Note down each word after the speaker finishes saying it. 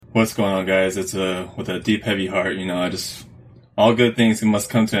What's going on, guys? It's with a deep, heavy heart. I just all good things must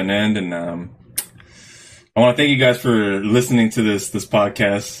come to an end, and I want to thank you guys for listening to this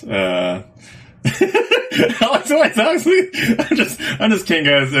podcast. I'm just kidding,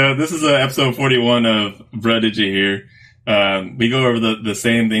 guys. This is episode 41 of Bruh Did You Hear? We go over the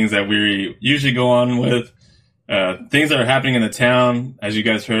same things that we usually go on with. Things that are happening in the town. As you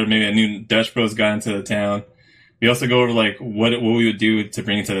guys heard, maybe a new Dutch Bros got into the town. We also go over like what we would do to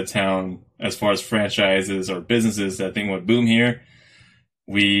bring into the town as far as franchises or businesses that I think would boom here.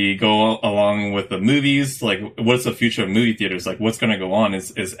 We go along with the movies, like what's the future of movie theaters? Like what's going to go on?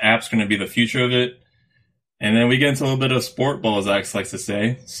 Is apps going to be the future of it? And then we get into a little bit of sport ball, as Alex likes to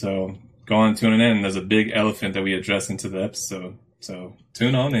say. So go on, tune in. There's a big elephant that we address into the episode. So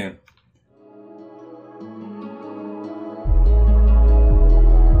tune on in.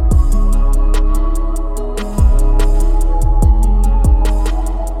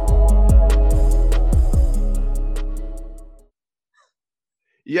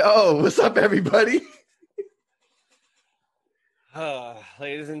 Yo, what's up, everybody?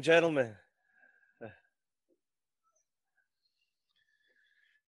 Ladies and gentlemen.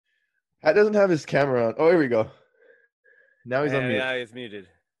 Pat doesn't have his camera on. Oh, here we go. Now he's on mute. Now he's muted.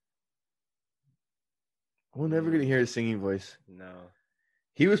 We're never going to hear his singing voice. No.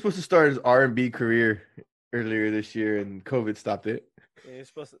 He was supposed to start his R&B career earlier this year, and COVID stopped it. Yeah, you're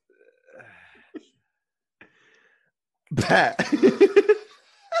supposed to... Pat.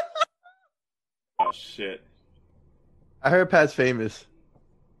 Oh, shit. I heard Pat's famous.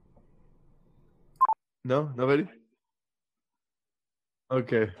 No? Nobody?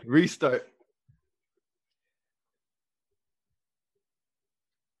 Okay. Restart.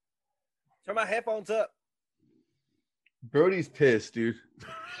 Turn my headphones up. Brody's pissed, dude.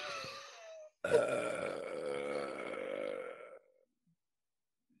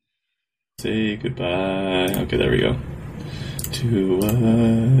 Say goodbye. Okay, there we go. To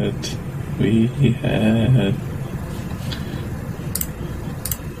what we had.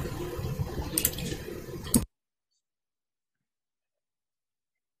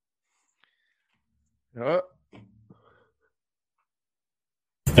 Oh.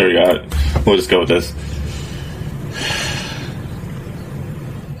 There we go. We'll just go with this.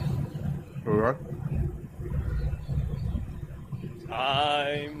 Hold on.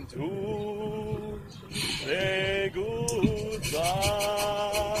 Time to say goodbye.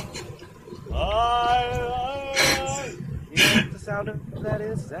 You know what the sound of that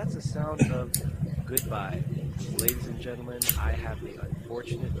is? That's the sound of goodbye. Ladies and gentlemen, I have the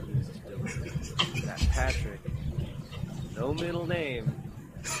unfortunate news to deliver that Patrick, no middle name,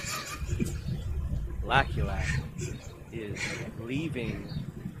 Laculac, is leaving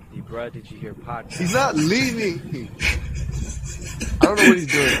the Bruh Did You Hear podcast. He's not leaving. I don't know what he's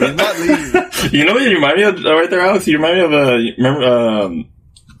doing. He's not leaving. You know what you remind me of right there, Alex? You remind me of remember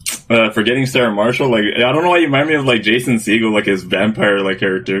Forgetting Sarah Marshall? Like I don't know why you remind me of like Jason Segel, like his vampire like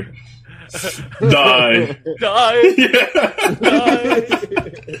character. Die. Die. Yeah. Die.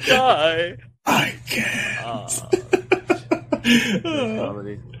 Die. I can't.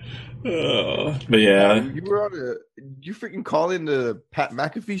 Comedy. But yeah. You were on you freaking call in the Pat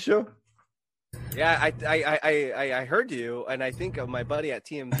McAfee show? Yeah, I heard you, and I think my buddy at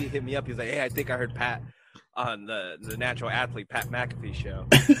TMZ hit me up. He's like, "Hey, I think I heard Pat on the Natural Athlete Pat McAfee show,"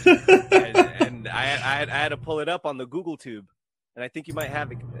 and I had to pull it up on the Google Tube, and I think you might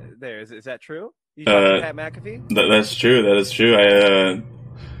have it there. Is that true? You talking Pat McAfee? That's true. That is true. I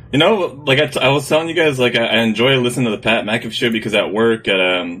was telling you guys, like I enjoy listening to the Pat McAfee show because at work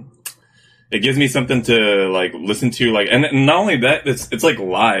it gives me something to like listen to, like, and not only that, it's like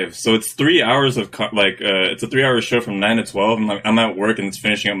live, so it's 3 hours of it's a 3 hour show from 9 to 12. And I'm at work and it's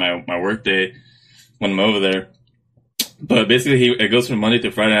finishing up my work day when I'm over there. But basically, it goes from Monday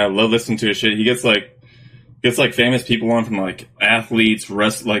through Friday. I love listening to his shit. He gets famous people on from like athletes,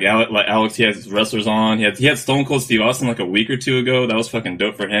 Alex. He has wrestlers on. He had Stone Cold Steve Austin like a week or two ago. That was fucking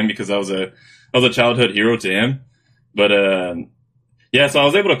dope for him because I was a childhood hero to him. But yeah, so I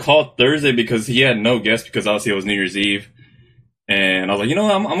was able to call Thursday because he had no guest because obviously it was New Year's Eve. And I was like, you know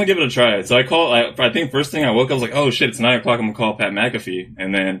what, I'm going to give it a try. So I called, I think first thing I woke up, I was like, oh shit, it's 9 o'clock, I'm going to call Pat McAfee.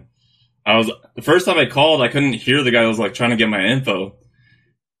 And then the first time I called, I couldn't hear the guy that was like trying to get my info.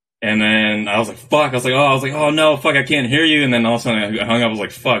 And then I was like, fuck, oh no, fuck, I can't hear you. And then all of a sudden I hung up, I was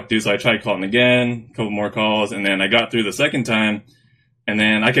like, fuck, dude. So I tried calling again, a couple more calls. And then I got through the second time. And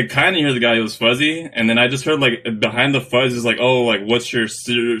then I could kind of hear the guy who was fuzzy. And then I just heard, like, behind the fuzz is like, oh, like, what's your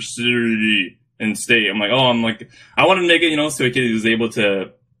city and state? I'm like, I want to make it, you know, so he was able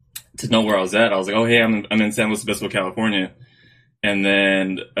to know where I was at. I was like, oh, hey, I'm in San Luis Obispo, California. And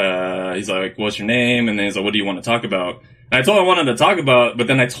then he's like, "What's your name?" And then he's like, "What do you want to talk about?" And I told him I wanted to talk about, but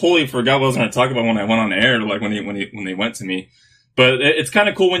then I totally forgot what I was going to talk about when I went on air. Like when they went to me. But it's kind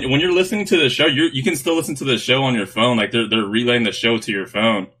of cool when you're listening to the show. You can still listen to the show on your phone. Like they're relaying the show to your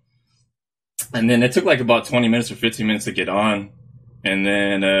phone. And then it took like about 20 minutes or 15 minutes to get on. And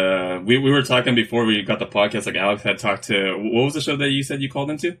then we were talking before we got the podcast. Like Alex had talked to, what was the show that you said you called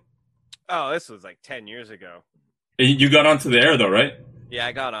into? Oh, this was like 10 years ago. You got onto the air though, right? Yeah,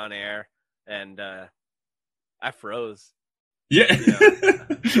 I got on air and I froze. Yeah.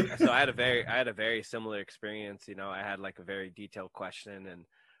 So I had a very similar experience. You know, I had like a very detailed question, and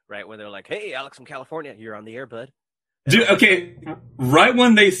right when they're like, "Hey, Alex from California, you're on the air, bud." Dude, okay, right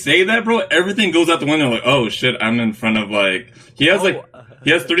when they say that, bro, everything goes out the window. Like, oh shit, I'm in front of like he has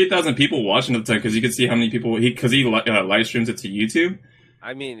 30,000 people watching at the time because you can see how many people he live streams it to YouTube.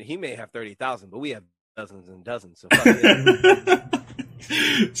 I mean, he may have 30,000, but we have dozens and dozens. So fuck it.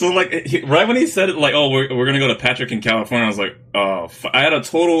 So like right when he said it, like, oh, we're gonna go to Patrick in California, I was like, oh, I had a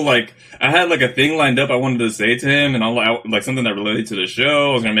total like I had like a thing lined up I wanted to say to him, and like something that related to the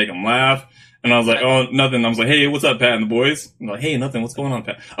show. I was gonna make him laugh. And I was like, oh, nothing. I was like, hey, what's up, Pat and the boys? I'm like, hey, nothing. What's going on,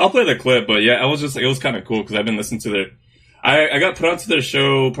 Pat? I'll play the clip, but yeah, I was just, it was kind of cool because I've been listening to their, I got put onto their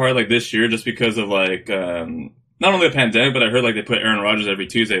show probably like this year just because of like, not only the pandemic, but I heard like they put Aaron Rodgers every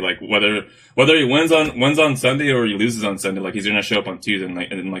Tuesday, like whether he wins on Sunday or he loses on Sunday, like he's going to show up on Tuesday and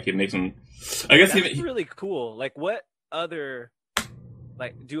like it makes him, I guess that's really cool. Like what other,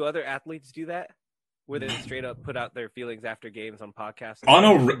 like do other athletes do that? Where they straight up put out their feelings after games on podcasts.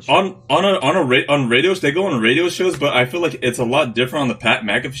 On radio, they go on radio shows, but I feel like it's a lot different on the Pat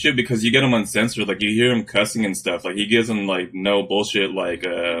McAfee show because you get him uncensored. Like you hear him cussing and stuff. Like he gives them like no bullshit like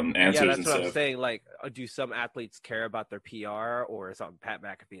answers and stuff. Yeah, that's what I'm saying. Like, do some athletes care about their PR, or is on Pat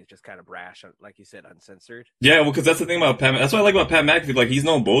McAfee is just kind of brash, like you said, uncensored? Yeah, well, because that's the thing about Pat. That's what I like about Pat McAfee. Like he's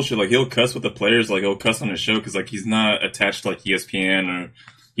no bullshit. Like he'll cuss with the players. Like he'll cuss on his show because like he's not attached to like ESPN or.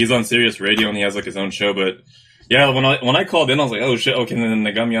 He's on Sirius Radio and he has like his own show, but yeah, when I called in, I was like, oh shit, okay, and then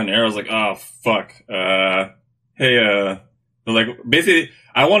they got me on air. I was like, oh fuck, hey, like basically,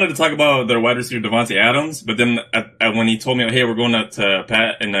 I wanted to talk about their wide receiver Devontae Adams, but then when he told me, hey, we're going out to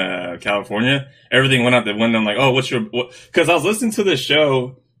Pat in California, everything went out the window. I'm like, oh, because I was listening to this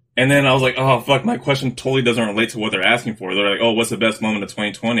show. And then I was like, oh fuck, my question totally doesn't relate to what they're asking for. They're like, oh, what's the best moment of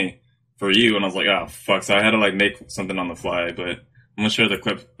 2020 for you? And I was like, oh fuck, so I had to like make something on the fly, but. I'm gonna share the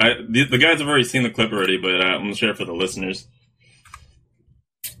clip. The guys have already seen the clip already, but I'm gonna share it for the listeners.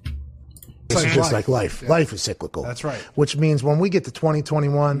 It's just like life. Yeah. Life is cyclical. That's right. Which means when we get to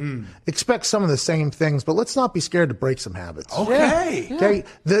 2021, expect some of the same things, but let's not be scared to break some habits. Okay. Yeah. Okay.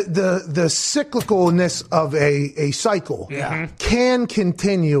 The cyclicalness of a cycle can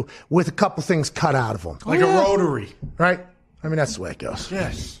continue with a couple things cut out of them. Like a rotary. Right? I mean, that's the way it goes.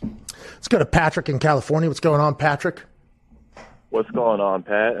 Yes. Let's go to Patrick in California. What's going on, Patrick? What's going on,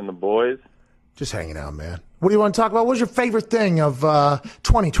 Pat and the boys? Just hanging out, man. What do you want to talk about? What's your favorite thing of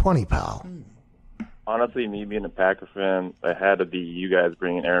 2020, pal? Honestly, me being a Packer fan, it had to be you guys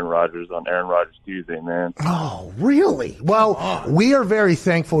bringing Aaron Rodgers on Aaron Rodgers Tuesday, man. Oh, really? Well, we are very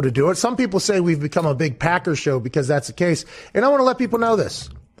thankful to do it. Some people say we've become a big Packer show because that's the case. And I want to let people know this.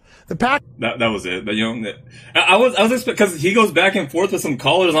 The Pack. That was it. But, you know, I was because he goes back and forth with some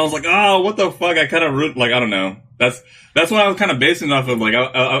callers, and I was like, oh, what the fuck? I kind of like I don't know. That's what I was kind of basing it off of. Like,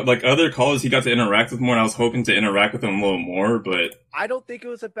 like other callers, he got to interact with more, and I was hoping to interact with him a little more. But I don't think it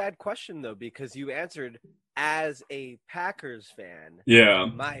was a bad question though, because you answered as a Packers fan. Yeah,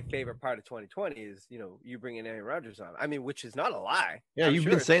 my favorite part of 2020 is you bringing Aaron Rodgers on. I mean, which is not a lie. Yeah, you've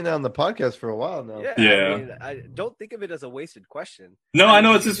been saying that on the podcast for a while now. Yeah. I mean, I don't think of it as a wasted question. No, I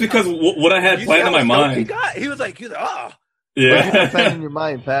know it's just because what I had planned in my mind. He was like, oh, yeah. What's in your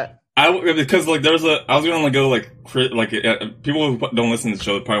mind, Pat? Because like I was gonna like go like people who don't listen to the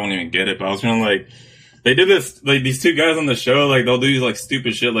show probably won't even get it, but I was gonna like they did this like these two guys on the show like they'll do like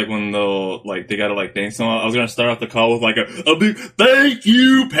stupid shit like when they'll like they gotta like thank someone. I was gonna start off the call with like a big thank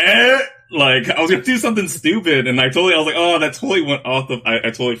you, Pat. Like I was gonna do something stupid, and I was like, oh, that totally went off the. I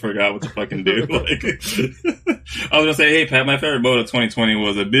totally forgot what to fucking do. Like I was gonna say, hey, Pat, my favorite moment of 2020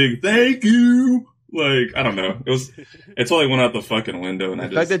 was a big thank you. Like, I don't know. It totally went out the fucking window. And the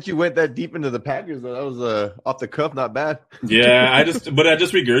fact that you went that deep into the Packers, though, that was off the cuff, not bad. Yeah, I just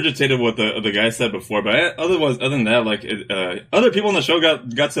regurgitated what the guy said before. But other than that, like, other people on the show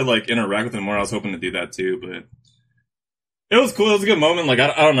got to like interact with him more. I was hoping to do that too, but it was cool. It was a good moment. Like,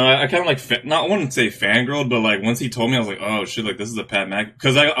 I don't know. I kind of like, I wouldn't say fangirled, but like once he told me, I was like, oh shit, like this is a Pat Mac.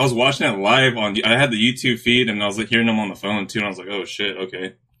 Cause I was watching it live I had the YouTube feed and I was like hearing him on the phone too. And I was like, oh shit,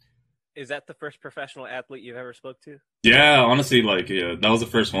 okay. Is that the first professional athlete you've ever spoke to? Yeah, honestly, like, yeah, that was the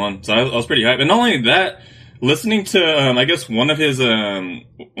first one. So I was pretty hyped. And not only that, listening to, I guess one of his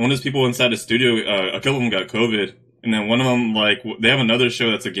people inside the studio, a couple of them got COVID. And then one of them, like, they have another show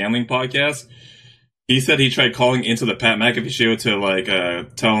that's a gambling podcast. He said he tried calling into the Pat McAfee show to, like,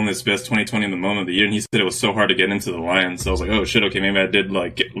 tell him his best 2020 in the moment of the year. And he said it was so hard to get into the line. So I was like, oh shit, okay, maybe I did,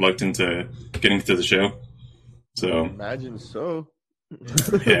 like, get lucked into getting to the show. So. Imagine so.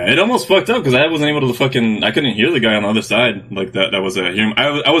 Yeah, it almost fucked up because I wasn't able to I couldn't hear the guy on the other side. Like that was him.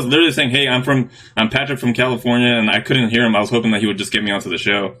 I was literally saying, hey, I'm Patrick from California, and I couldn't hear him. I was hoping that he would just get me onto the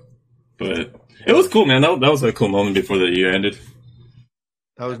show. But it was cool, man. That was a cool moment before the year ended.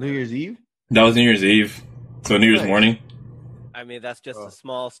 That was New Year's Eve? That was New Year's Eve. So New Year's morning. I mean, that's just the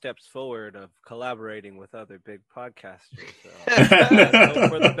small steps forward of collaborating with other big podcasters. So, hope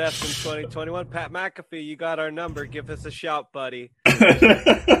for the best in 2021. Pat McAfee, you got our number. Give us a shout, buddy.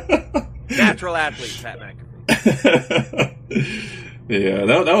 Natural athlete, Pat McAfee. Yeah,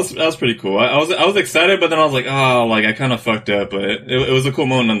 that was pretty cool. I was excited, but then I was like, oh, like I kind of fucked up. But it was a cool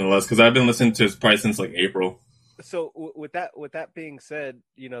moment nonetheless because I've been listening to his probably since like April. So with that being said,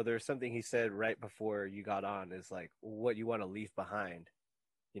 you know, there's something he said right before you got on is like what you want to leave behind,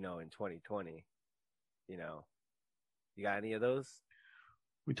 you know, in 2020. You know, you got any of those?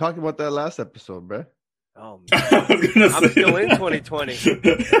 We talked about that last episode, bro. Oh man, I'm still in 2020.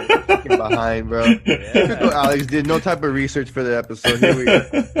 Fucking behind, bro. Yeah. Typical Alex did no type of research for the episode. Here we go.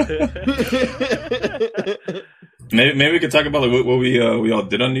 Maybe we could talk about like what we all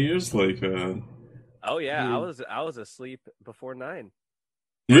did on New Year's, like. Oh yeah, I was asleep before 9.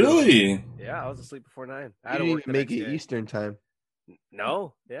 Really? Yeah, I was asleep before 9. I You had to didn't work even the make next it day. Eastern time.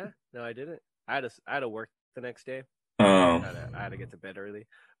 No, I didn't. I had to work the next day. Oh. I had to get to bed early,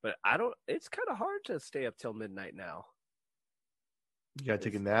 but it's kind of hard to stay up till midnight now. You gotta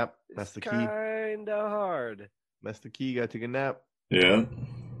take a nap. That's the key. Kind of hard. That's the key. You gotta take a nap. Yeah.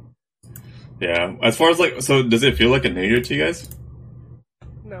 Yeah. As far as like, so does it feel like a New Year to you guys?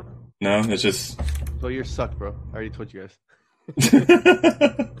 No. No, it's just. So you're sucked, bro. I already told you guys. It's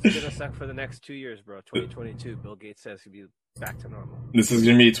gonna suck for the next 2 years, bro. 2022. Bill Gates says he'll be back to normal. This is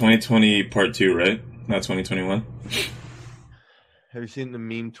gonna be 2020 part 2, right? Not 2021. Have you seen the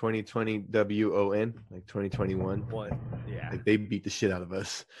meme 2020 WON? Like 2021? What? Yeah. Like they beat the shit out of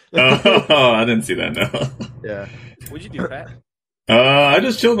us. Oh, I didn't see that. No. Yeah. What'd you do, Pat? I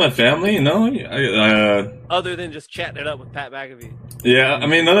just chilled with my family. You know. Other than just chatting it up with Pat McAfee. Yeah, I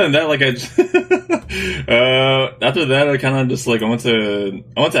mean, other than that, like I just, after that, I kind of just like I went to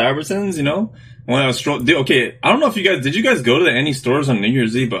Albertsons, you know, when I was okay, I don't know if did you guys go to any stores on New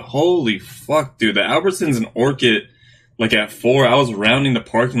Year's Eve, but holy fuck, dude, the Albertsons in Orchid, like at 4, I was rounding the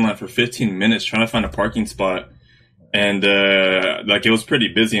parking lot for 15 minutes trying to find a parking spot. And, like, it was pretty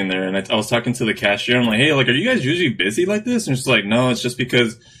busy in there. And I was talking to the cashier. I'm like, hey, like, are you guys usually busy like this? And she's like, no, it's just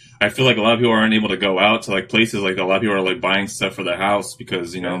because I feel like a lot of people aren't able to go out to, like, places. Like, a lot of people are, like, buying stuff for their house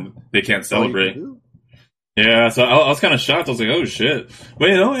because, you know, they can't celebrate. Yeah, so I was kind of shocked. I was like, oh, shit. But,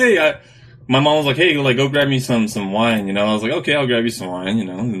 you know, hey, my mom was like, hey, like, go grab me some wine, you know. I was like, okay, I'll grab you some wine, you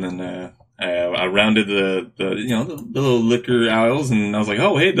know. And then, I rounded the little liquor aisles, and I was like,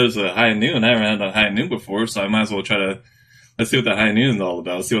 oh, hey, there's a high noon. I haven't had a high noon before, so I might as well let's see what the high noon is all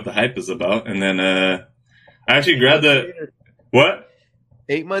about. Let's see what the hype is about. And then, I actually grabbed what?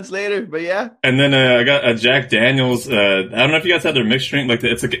 8 months later, but yeah. And then, I got a Jack Daniels, I don't know if you guys had their mixed drink, like,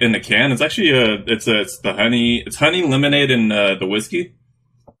 it's in the can. It's actually, it's honey, lemonade, and, the whiskey.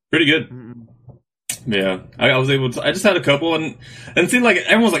 Pretty good. Mm-hmm. Yeah, I was able to. I just had a couple, and see, like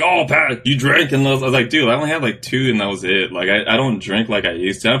everyone's like, "Oh, Pat, you drank," and I was like, "Dude, I only had like 2, and that was it. Like, I don't drink like I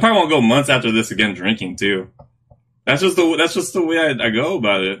used to. I probably won't go months after this again drinking too. That's just the way I go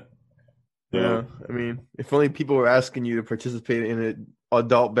about it." So. Yeah, I mean, if only people were asking you to participate in an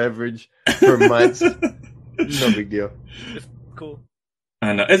adult beverage for months, no big deal. It's cool.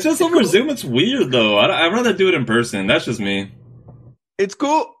 I know it's just over Zoom. It's weird though. I'd rather do it in person. That's just me. It's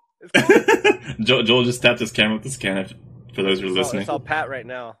cool. Joel just tapped his camera with his can for those who are listening. It's all Pat right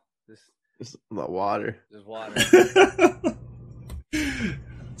now. It's not water. Just water.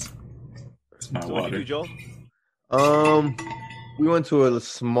 It's not So water. what did you do, Joel? We went to a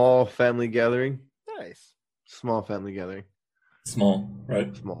small family gathering. Nice. Small family gathering. Small,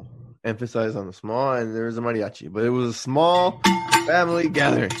 right? Small. Emphasize on the small, and there was a mariachi, but it was a small family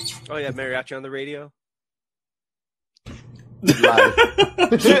gathering. Oh yeah, mariachi on the radio. Live.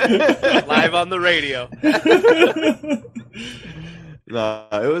 Live on the radio. Nah,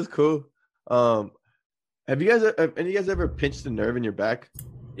 it was cool. Have any of you guys ever pinched a nerve in your back?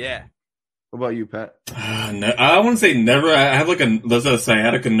 Yeah. What about you, Pat? No, I wouldn't say never. I have there's a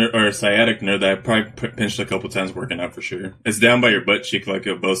sciatic nerve that I probably pinched a couple times working out for sure. It's down by your butt cheek, like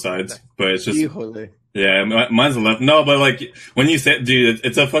both sides, but it's just Híjole. yeah. Mine's the left. No, but like when you say, dude,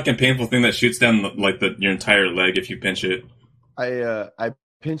 it's a fucking painful thing that shoots down your entire leg if you pinch it. I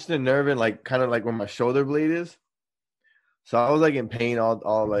pinched a nerve in like kind of like where my shoulder blade is. So I was like in pain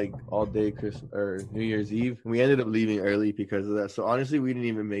all day Christmas or New Year's Eve. We ended up leaving early because of that. So honestly, we didn't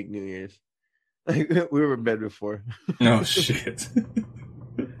even make New Year's. Like we were in bed before. Oh shit.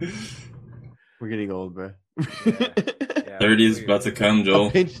 We're getting old, bro. Yeah, 30 is about to come, A Joel.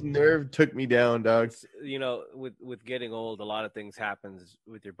 pinched nerve took me down, dog. You know, with getting old, a lot of things happens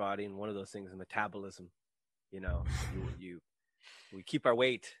with your body, and one of those things is metabolism. You know, we keep our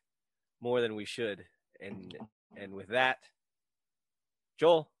weight more than we should, and with that,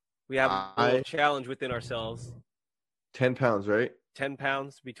 Joel, we have a little challenge within ourselves. 10 pounds, right? 10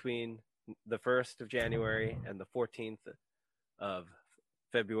 pounds between the 1st of January and the 14th of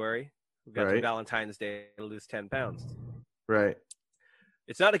February. We've got to Right. Valentine's Day to lose 10 pounds. Right.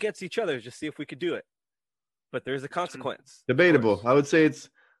 It's not against each other, just see if we could do it. But there's a consequence. Debatable. I would say it's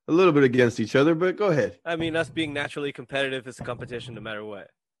a little bit against each other, but go ahead. I mean, us being naturally competitive is a competition no matter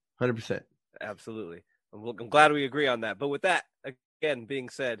what. 100%. Absolutely. I'm glad we agree on that. But with that, again, being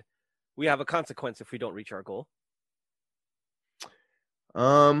said, we have a consequence if we don't reach our goal.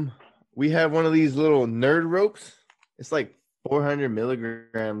 We have one of these little nerd ropes. It's like 400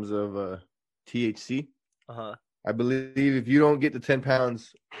 milligrams of THC. Uh-huh. I believe if you don't get to 10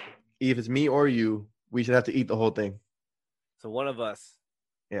 pounds, if it's me or you, we should have to eat the whole thing. So one of us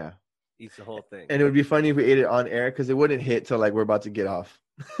Yeah. eats the whole thing. And it would be funny if we ate it on air because it wouldn't hit till like we're about to get off.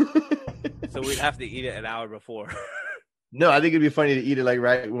 So we'd have to eat it an hour before. No, I think it'd be funny to eat it like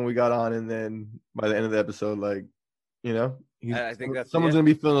right when we got on, and then by the end of the episode, like, you know, I think that's someone's gonna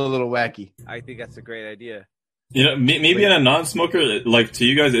be feeling a little wacky. I think that's a great idea. You know, maybe in a non-smoker, like to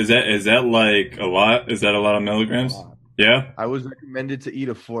you guys, is that like a lot? Is that a lot of milligrams? Yeah. I was recommended to eat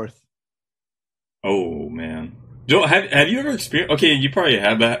a fourth. Oh man, Joel, have you ever experienced? Okay, you probably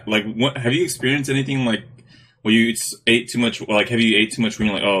have that. Like, have you experienced anything like where you ate too much? Like, have you ate too much when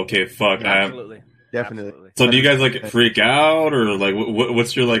you're like, oh, okay, fuck, Absolutely. Definitely. Absolutely. So do you guys like freak out, or like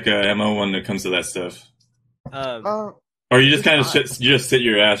what's your like MO when it comes to that stuff? Or you just kind of sit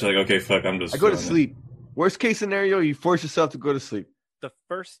your ass like, okay, fuck, I'm just. I go to feeling it. sleep. Worst case scenario, you force yourself to go to sleep. The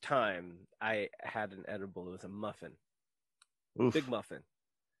first time I had an edible, it was a muffin, Oof. big muffin,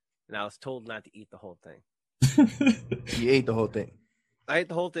 and I was told not to eat the whole thing. You ate the whole thing. I ate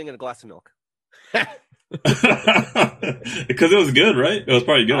the whole thing in a glass of milk. Because it was good, right? It was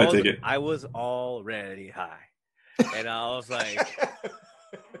probably good. I take it. I was already high, and I was like,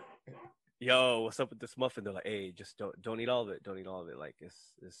 "Yo, what's up with this muffin?" They're like, "Hey, just don't eat all of it. Don't eat all of it. Like it's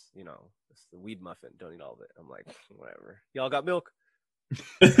it's the weed muffin. Don't eat all of it." I'm like, "Whatever. Y'all got milk?"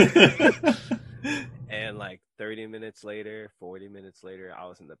 And like 30 minutes later, 40 minutes later, I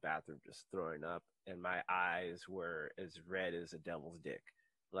was in the bathroom just throwing up, and my eyes were as red as a devil's dick.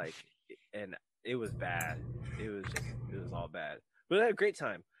 Like, and it was bad. It was all bad. But I had a great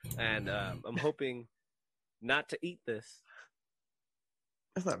time, and I'm hoping not to eat this.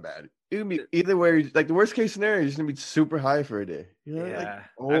 That's not bad. It would be either way. Like the worst case scenario, you're just gonna be super high for a day. You know, Yeah,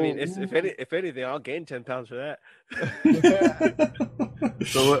 like, I mean, if anything, I'll gain 10 pounds for that.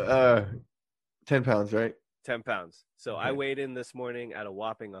 So 10 pounds, right? 10 pounds. So I weighed in this morning at a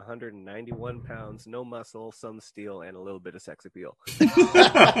whopping 191 pounds, no muscle, some steel, and a little bit of sex appeal.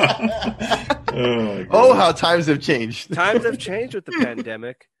 Oh, how times have changed. Times have changed with the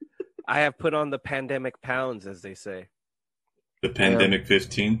pandemic. I have put on the pandemic pounds, as they say. The pandemic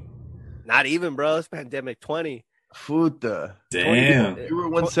 15. Not even, bro. It's pandemic 20. Futa. Damn. You were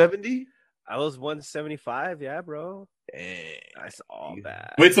 170? I was 175. Yeah, bro. Dang. That's all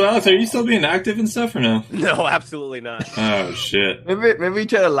bad. Wait, so Alex, are you still being active and stuff or no? No, absolutely not. Oh shit. Remember he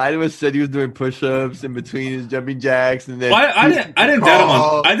tried to lie to us, said he was doing push-ups in between his jumping jacks, and then Well, I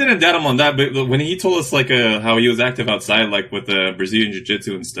didn't doubt him on that, but when he told us like how he was active outside, like with the Brazilian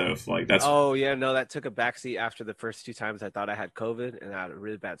jiu-jitsu and stuff, like that's Oh, yeah, no, that took a backseat after the first 2 times I thought I had COVID, and I had a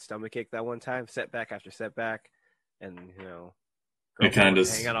really bad stomachache that one time, setback after setback, and, you know, It kinda girlfriend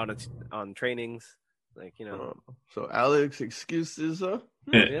just- hang out on trainings, like, you know. So Alex excuses,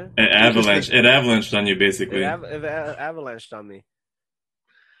 Yeah. it avalanched on you basically. It avalanched on me.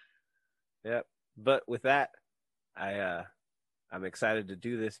 Yep. But with that, I'm excited to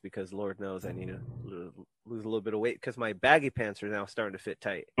do this because Lord knows I need to lose a little bit of weight because my baggy pants are now starting to fit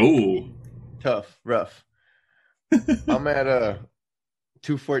tight. Oh, tough, rough. I'm at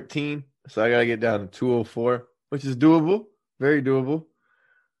 214, so I gotta get down to 204, which is doable, very doable.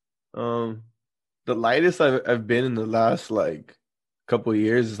 The lightest I've been in the last like couple of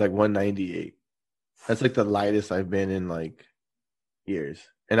years is like 198. That's like the lightest I've been in like years,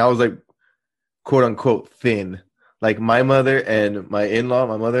 and I was like quote unquote thin. Like my mother and my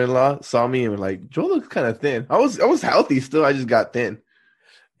mother-in-law saw me and were like, "Joel looks kind of thin." I was healthy still. I just got thin.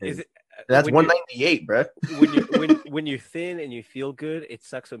 Is it? That's when 198, bro. when you're thin and you feel good, it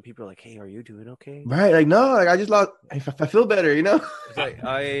sucks when people are like, "Hey, are you doing okay?" Right? Like no, like I just lost. I feel better, you know. It's like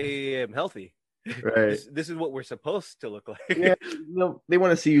I am healthy. Right. This is what we're supposed to look like. Yeah, they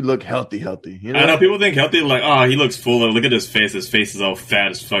want to see you look healthy. You know, I know people think healthy, like, oh, he looks full. Look at his face. His face is all fat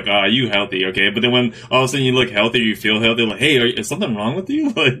as fuck. Ah, you healthy, okay? But then when all of a sudden you look healthy, you feel healthy. Like, hey, is something wrong with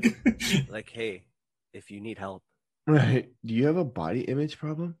you? Like, like, hey, if you need help, right? Do you have a body image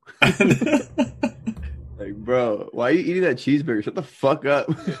problem? Like, bro, why are you eating that cheeseburger? Shut the fuck up.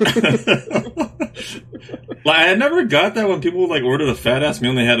 like, I never got that when people like ordered a fat ass meal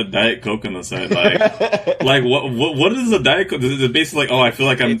and they had a Diet Coke on the side. Like what is a Diet Coke? Is it basically like, oh, I feel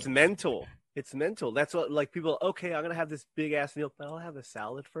like I'm. It's mental. It's mental. That's what like people. Okay, I'm gonna have this big ass meal, but I'll have a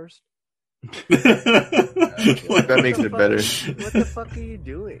salad first. That makes it better. What the fuck are you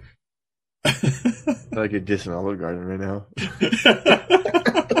doing? I feel like you're dissing Olive Garden right now.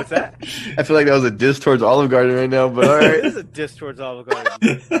 What's that? I feel like that was a diss towards Olive Garden right now, but all right. This is a diss towards Olive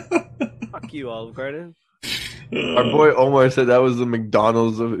Garden. Fuck you, Olive Garden. Our boy Omar said that was the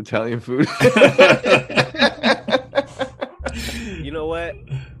McDonald's of Italian food. You know what?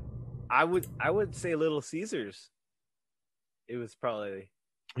 I would say Little Caesars. It was probably.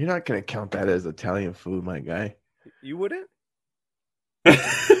 You're not gonna count that as Italian food, my guy. You wouldn't?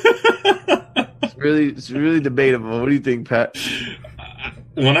 It's really debatable. What do you think, Pat?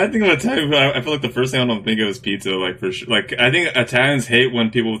 When I think of Italian food, I feel like the first thing I don't think of is pizza. Like for sure, like I think Italians hate when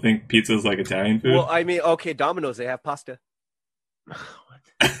people think pizza is like Italian food. Well, I mean, okay, Domino's, they have pasta. What?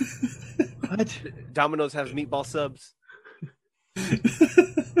 Domino's has meatball subs.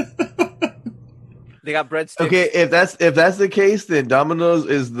 They got breadsticks. Okay, if that's the case, then Domino's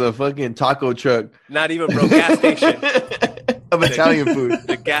is the fucking taco truck. Not even, bro. Gas station of Italian food.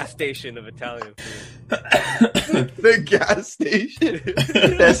 The gas station of Italian food. The gas station.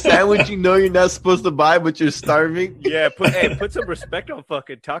 That sandwich you know you're not supposed to buy, but you're starving. Yeah, put some respect on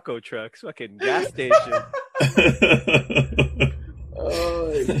fucking taco trucks. Fucking gas station.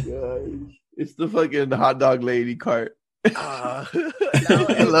 Oh my gosh. It's the fucking hot dog lady cart. I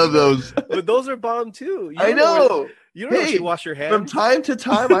love those. But those are bomb too. I know. You don't know if you wash your hands. From time to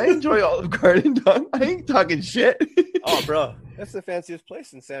time, I enjoy Olive Garden, dog. I ain't talking shit. Oh, bro. That's the fanciest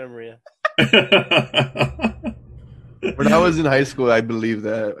place in Santa Maria. When I was in high school, I believed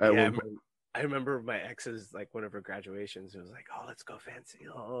that at one point. I remember my ex's, like, one of her graduations, it was like, oh, let's go fancy.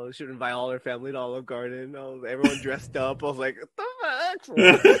 Oh, she should invite all her family to Olive Garden. Oh, everyone dressed up. I was like, what the fuck?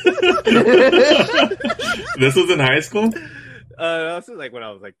 This was in high school? This was like when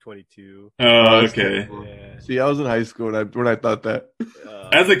I was like 22. Oh, okay. Yeah. See, I was in high school when I thought that.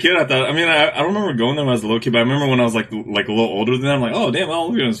 As a kid, I thought. I mean, I don't remember going there when I was a little kid, but I remember when I was like a little older than that. I'm like, oh damn,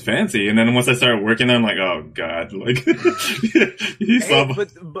 Olive Garden is fancy. And then once I started working there, I'm like, oh god, like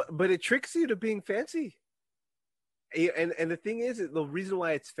but it tricks you to being fancy. And the thing is, the reason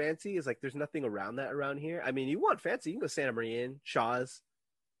why it's fancy is like there's nothing around that around here. I mean, you want fancy, you can go Santa Maria Inn, Shaw's,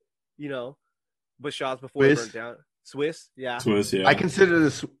 you know, but Shaw's before it burnt down. Swiss, yeah. I consider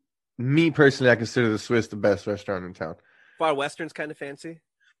this. Me personally, I consider the Swiss the best restaurant in town. Far Western's kind of fancy.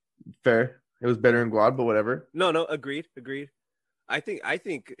 Fair. It was better in Guad, but whatever. No, agreed. I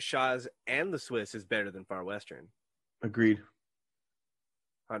think Shaw's and the Swiss is better than Far Western. Agreed.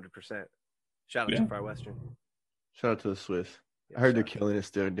 100%. Shout out to Far Western. Shout out to the Swiss. I heard they're killing it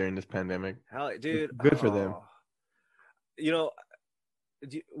still during this pandemic. Hell, dude, good for them. You know,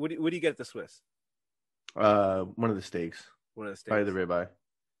 what do you get at the Swiss? One of the steaks. Probably the ribeye.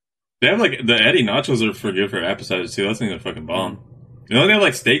 They have like the Eddie nachos are good for appetizers too. That's thing that's fucking bomb. You know they have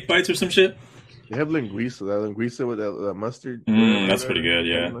like steak bites or some shit. They have linguiça. That linguiça with that mustard. That's pretty good.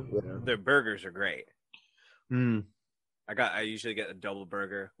 Yeah. Their burgers are great. Mm. I usually get a double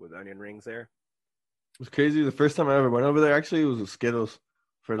burger with onion rings there. It was crazy. The first time I ever went over there, actually, it was with Skittles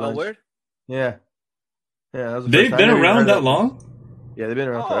for lunch. Oh, word? Yeah. That was They've been around that long? Yeah, they've been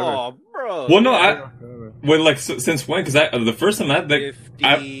around forever. Oh, bro. Well, no, wait, like since when? Because the first time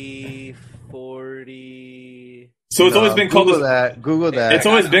 50, 40. So it's always been called Google that. It's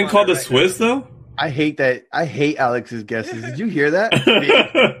always been called the Swiss, though. I hate that. I hate Alex's guesses. Did you hear that?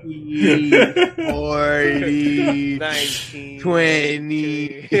 50, 40, 19,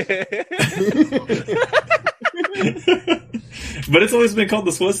 20. But it's always been called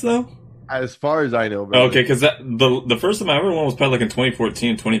the Swiss, though. As far as I know, bro. Okay, because the first time I ever won was probably like in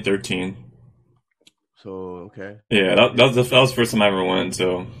 2014, 2013. So okay. Yeah, that was the first time I ever went.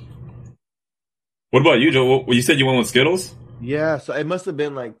 So, what about you, Joe? You said you went with Skittles? Yeah, so it must have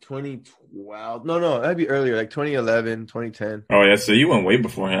been like 2012. No, that'd be earlier, like 2011, 2010. Oh yeah, so you went way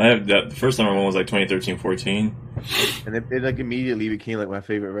beforehand. The first time I went was like 2013, 14. And it like immediately became like my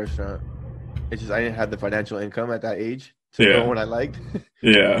favorite restaurant. It's just I didn't have the financial income at that age to Yeah. know what I liked.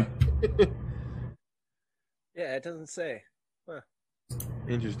 Yeah. Yeah, it doesn't say.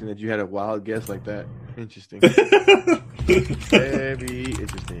 Interesting that you had a wild guess like that. Interesting. Very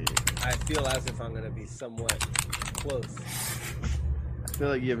interesting. I feel as if I'm gonna be somewhat close. I feel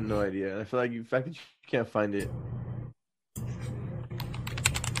like you have no idea. I feel like the fact that you can't find it.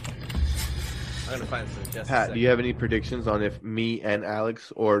 I'm gonna find some. Just Pat, do you have any predictions on if me and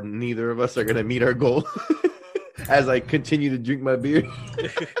Alex or neither of us are gonna meet our goal as I continue to drink my beer?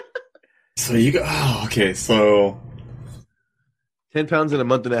 So you go. Oh, okay. So 10 pounds in a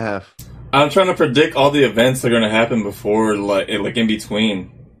month and a half. I'm trying to predict all the events that are going to happen before, like in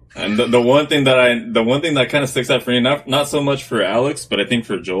between. And the one thing that kind of sticks out for me, not so much for Alex, but I think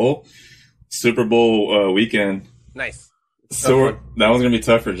for Joel, Super Bowl weekend. Nice. So that one's gonna be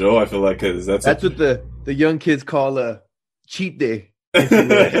tough for Joel. I feel like because that's what the young kids call a cheat day.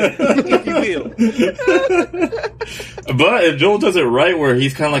 If you will. But if Joel does it right, where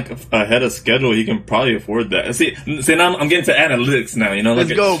he's kind of like ahead of schedule, he can probably afford that. See now I'm getting to analytics now. You know,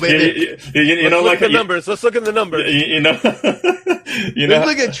 let's go, baby. You know, Let's look at the numbers. Let's look at the numbers. You know, Let's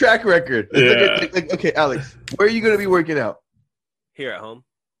look at track record. Let's look at, okay, Alex, where are you going to be working out? Here at home.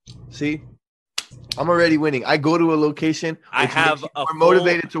 See, I'm already winning. I go to a location. I have a more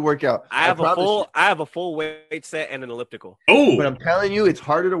motivated to work out. I have a full weight set and an elliptical. Oh, but I'm telling you, it's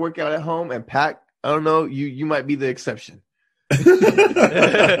harder to work out at home. And Pat, I don't know, you might be the exception. But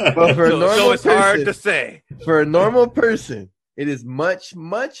for a normal it's person, hard to say. For a normal person, it is much,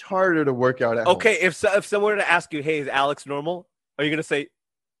 much harder to work out at home. Okay, if someone were to ask you, "Hey, is Alex normal?" Are you gonna say?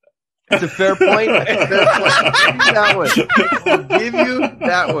 It's a fair point. I'll give you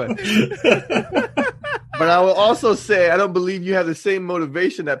that one. But I will also say I don't believe you have the same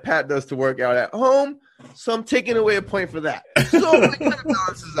motivation that Pat does to work out at home. So I'm taking away a point for that. So it kind of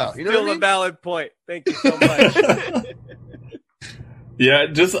balances out. You know Still what I mean? a valid point. Thank you so much. Yeah,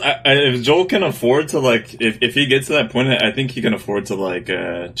 just if Joel can afford to if he gets to that point, I think he can afford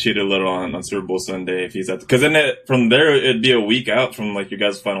to cheat a little on Super Bowl Sunday if he's at because then from there it'd be a week out from your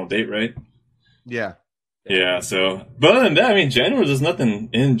guys' final date, right? Yeah. Yeah. So, but other than that, I mean, January there's nothing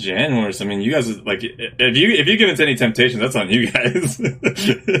in January. So, I mean, you guys if you give into any temptation, that's on you guys.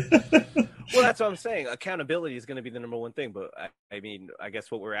 Well, that's what I'm saying. Accountability is going to be the number one thing. But I mean, I guess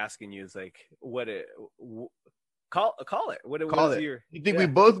what we're asking you is Call it. What Call it. You think we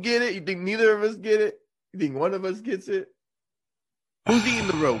both get it? You think neither of us get it? You think one of us gets it? Who's eating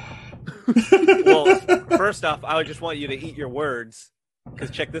the rope? Well, first off, I would just want you to eat your words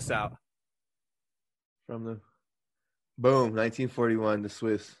because check this out. From the boom, 1941, the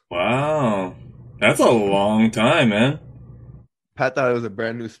Swiss. Wow, that's a long time, man. Pat thought it was a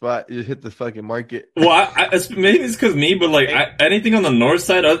brand new spot. You hit the fucking market. Well, maybe it's because me, but anything on the north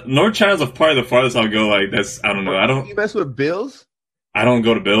side, North China's probably the farthest I'll go. That's I don't know. You mess with Bills? I don't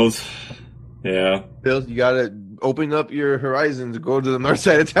go to Bills. Yeah, Bills. You gotta open up your horizons. Go to the north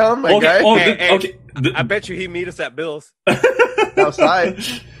side of town, my guy. Oh, okay. I bet you he meet us at Bills outside.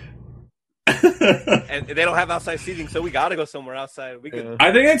 And they don't have outside seating, so we gotta go somewhere outside. We could.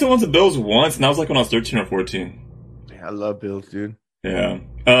 I think I went to Bills once, and that was like when I was 13 or 14. I love Bills, dude. Yeah.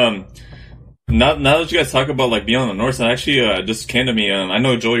 Now that you guys talk about being on the north side, actually, just came to me. I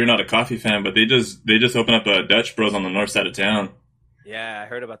know Joel, you're not a coffee fan, but they just opened up a Dutch Bros on the north side of town. Yeah, I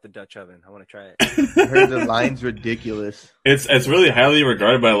heard about the Dutch oven. I want to try it. I heard the line's ridiculous. It's really highly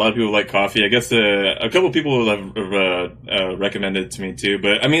regarded by a lot of people who like coffee. I guess a couple of people have recommended it to me too.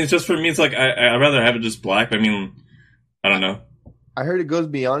 But I mean, it's just for me. It's like I'd rather have it just black. I mean, I don't know. I heard it goes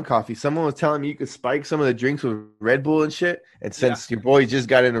beyond coffee. Someone was telling me you could spike some of the drinks with Red Bull and shit. And since your boy just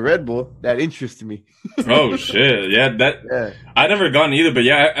got into Red Bull, that interested me. Oh shit! Yeah, I never gone either. But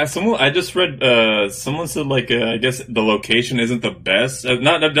yeah, I just read. Someone said I guess the location isn't the best.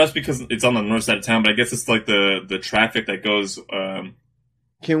 Not just because it's on the north side of town, but I guess it's the traffic that goes.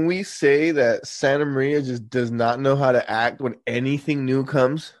 Can we say that Santa Maria just does not know how to act when anything new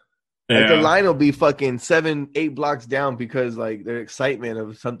comes? Like the line will be fucking 7-8 blocks down because their excitement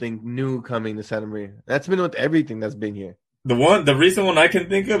of something new coming to Santa Maria. That's been with everything that's been here. The recent one I can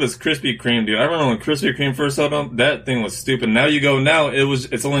think of is Krispy Kreme, dude. I remember when Krispy Kreme first opened up, that thing was stupid. Now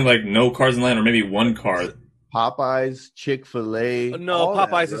it's only no cars in line or maybe one car. Popeyes, Chick-fil-A. No, all that,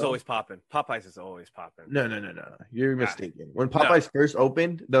 Popeyes is bro. always popping. Popeyes is always popping. No. You're mistaken. When Popeyes first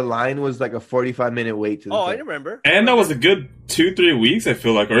opened, the line was like a 45-minute wait to the Oh, I front. remember. And that was a good 2-3 weeks, I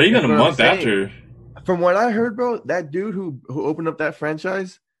feel like, or even That's a what I'm month saying. after. From what I heard, bro, that dude who opened up that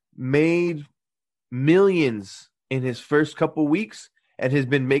franchise made millions in his first couple weeks and has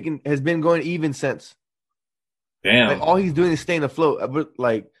been going even since. Damn. Like all he's doing is staying afloat. But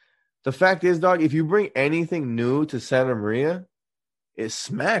like the fact is, dog, if you bring anything new to Santa Maria, it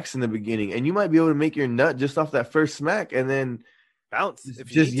smacks in the beginning, and you might be able to make your nut just off that first smack, and then Bounce.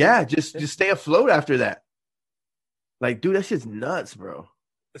 If you just stay afloat after that. Like, dude, that shit's nuts, bro.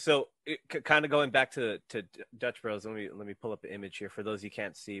 So, kind of going back to Dutch Bros. Let me pull up the image here for those you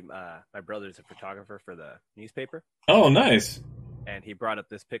can't see. My brother's a photographer for the newspaper, Oh, nice. and he brought up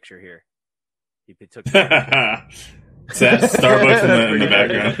this picture here. He took. Starbucks in the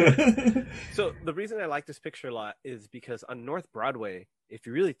background. So the reason I like this picture a lot is because on North Broadway, if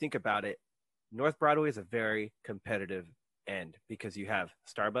you really think about it, North Broadway is a very competitive end because you have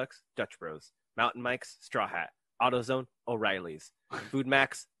Starbucks, Dutch Bros, Mountain Mike's, Straw Hat, AutoZone, O'Reilly's, Food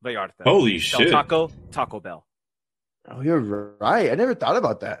Max, Vallarta, Holy Del shit. Taco, Taco Bell. Oh, you're right. I never thought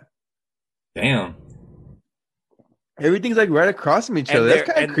about that. Damn. Everything's like right across from each other. That's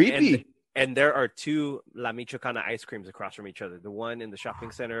kind of creepy. And there are two La Michoacana ice creams across from each other. The one in the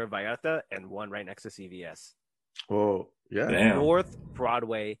shopping center of Vallarta and one right next to CVS. Oh, yeah. Damn. North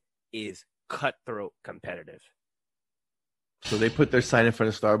Broadway is cutthroat competitive. So they put their sign in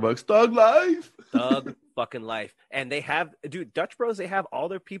front of Starbucks. Thug life. Thug fucking life. And they have, dude, Dutch Bros, they have all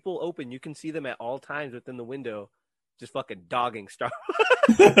their people open. You can see them at all times within the window, just fucking dogging Starbucks.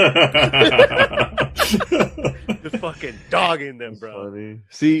 Just fucking dogging them, bro. Funny.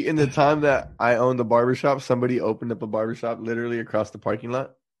 See, in the time that I owned the barbershop, somebody opened up a barbershop literally across the parking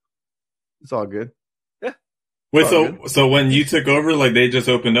lot. It's all good. Wait, Oh, so when you took over, like they just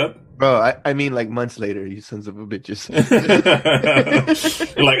opened up? Bro, I mean like months later, you sons of a bitches.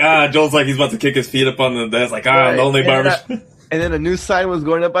 You're like, Joel's like he's about to kick his feet up on the desk, like, Right. the only And barbershop. And then a new sign was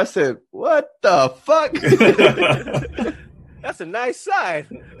going up. I said, what the fuck? That's a nice sign.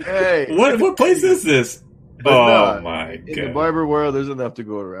 Hey. What place is this? But Oh no, my in the god. barber world, there's enough to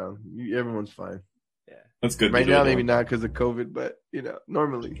go around. Everyone's fine. That's good. Right to now, hear, maybe though. not because of COVID, but,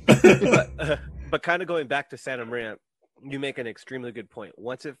 normally. But kind of going back to Santa Maria, you make an extremely good point.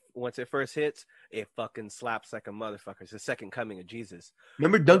 Once it first hits, it fucking slaps like a motherfucker. It's the second coming of Jesus.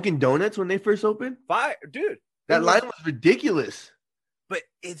 Remember Dunkin' Donuts when they first opened? Fire, dude. That line was ridiculous. But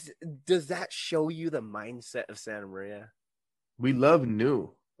does that show you the mindset of Santa Maria? We love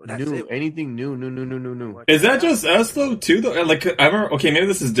new. That's New. it. Anything new. Is that just us though too? Though, like I remember. Okay, maybe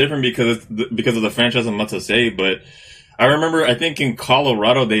this is different because of the franchise I'm about to say, but I remember. I think in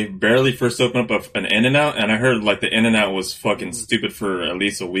Colorado they barely first opened up an In-N-Out, and I heard like the In-N-Out was fucking stupid for at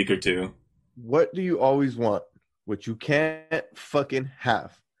least a week or two. What do you always want? What you can't fucking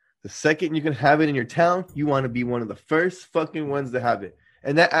have. The second you can have it in your town, you want to be one of the first fucking ones to have it.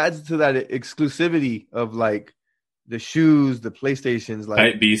 And that adds to that exclusivity of like the shoes, the PlayStations, like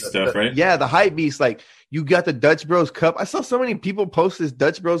Hype beast stuff, right? Yeah, the hype beast. Like you got the Dutch Bros cup. I saw so many people post this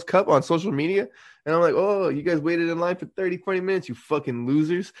Dutch Bros cup on social media, and I'm like, oh, you guys waited in line for 30, 40 minutes, you fucking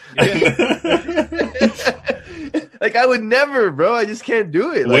losers. Like I would never, bro. I just can't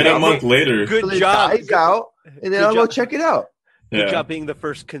do it. Wait Like, a month later. Good till it job. dies out, and then Good I'll go job. check it out. Good Yeah. job being the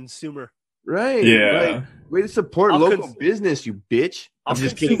first consumer. Right. Yeah. Like, way to support I'll local business, you bitch. I'll I'm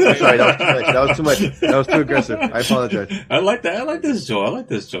just consume kidding. I'm it. sorry. That was too much. That was too aggressive. I apologize. I like that. I like this Joel. I like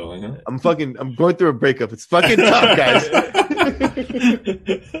this Joel. You know? I'm going through a breakup. It's fucking tough, guys.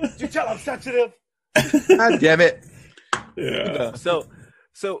 You tell I'm sensitive. God damn it. Yeah. So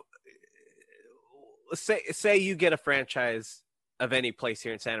say you get a franchise of any place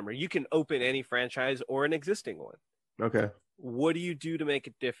here in Santa Maria. You can open any franchise or an existing one. Okay. What do you do to make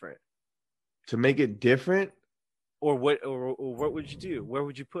it different? To make it different, Or what would you do? Where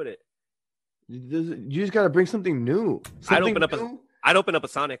would you put it? you just got to bring something new. I'd Something open up a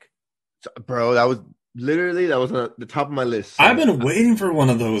Sonic. Bro, that was on the top of my list. I've been waiting for one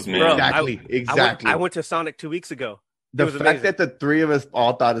of those, man. Bro, Exactly. I went to Sonic 2 weeks ago. The it was fact amazing. that the three of us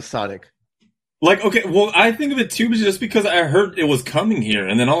all thought of Sonic. Like, okay, well, I think of it too, but just because I heard it was coming here,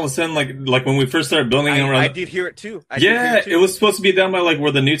 and then all of a sudden, like when we first started building it around, I did hear it too. it was supposed to be down by like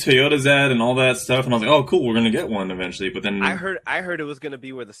where the new Toyota's at and all that stuff, and I was like, oh, cool, we're gonna get one eventually. But then I heard it was going to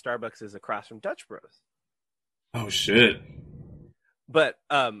be where the Starbucks is across from Dutch Bros. oh shit, But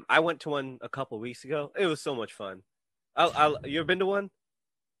I went to one a couple weeks ago. It was so much fun. You ever been to one?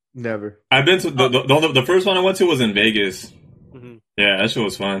 Never. I've been to the first one I went to was in Vegas. Mhm. Yeah, that shit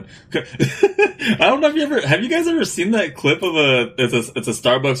was fun. I don't know if have you guys ever seen that clip of it's a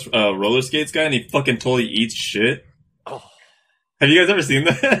Starbucks roller skates guy and he fucking totally eats shit? Oh Have you guys ever seen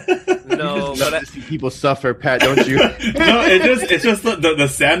that? no, Love but to see people suffer, Pat, don't you? No, it's just the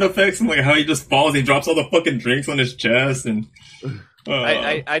sound effects and like how he just falls, he drops all the fucking drinks on his chest and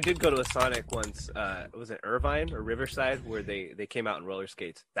I did go to a Sonic once. Was it Irvine or Riverside where they came out in roller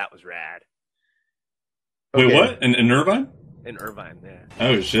skates? That was rad. Wait, Okay. what? In Irvine? In Irvine, yeah.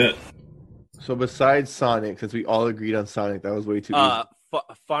 Oh shit. So besides Sonic, since we all agreed on Sonic, that was way too easy.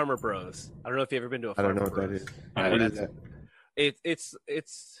 Farmer Bros. I don't know if you've ever been to a I don't Farmer know what that Bros. is. I What don't- is that?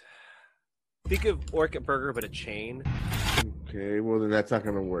 It's think of Orchid Burger but a chain. Okay, well then that's not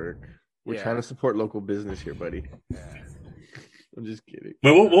gonna work. We're Yeah. trying to support local business here, buddy. I'm just kidding.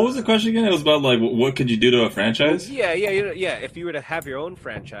 Wait, what was the question again? It was about like what could you do to a franchise? Yeah. If you were to have your own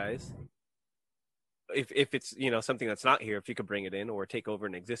franchise, if it's something that's not here, if you could bring it in or take over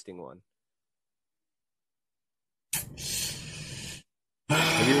an existing one.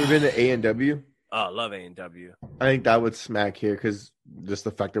 Have you ever been to A&W? Oh, I love A&W. I think that would smack here because just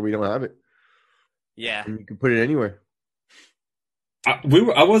the fact that we don't have it, Yeah. and you can put it anywhere. We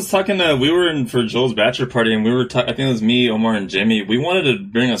were in for Joel's bachelor party and I think it was me, Omar, and Jimmy. We wanted to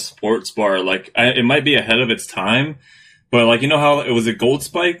bring a sports bar. Like it might be ahead of its time, but like you know how it was a Gold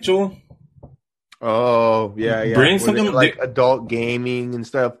Spike, Joel. Oh yeah, yeah. Bring Where they something- had, like adult gaming and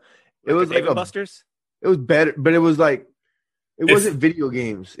stuff. It was like Dave and Buster's. it was better, but it was like it It's- wasn't video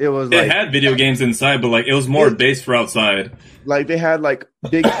games. It was It like had video games inside, but like it was more It- based for outside. like they had like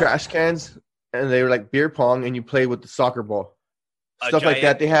big trash cans, and they were like beer pong, and you play with the soccer ball, stuff like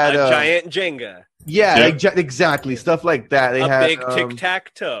that. They had a giant Jenga, yeah, Yep. like, exactly stuff like that. They a had big tic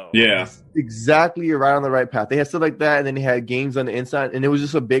tac toe. Yeah, exactly. You're right on the right path. They had stuff like that, and then they had games on the inside, and it was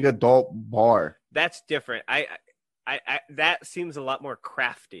just a big adult bar. That's different. I that seems a lot more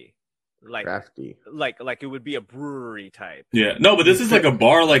crafty. Crafty. Like it would be a brewery type. yeah. No, but this is like a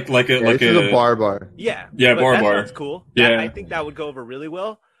bar, like Yeah, this is a bar. Yeah. Yeah, but bar. Sounds cool. Yeah. I think that would go over really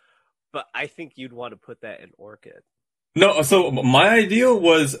well. But I think you'd want to put that in Orchid. No, so my idea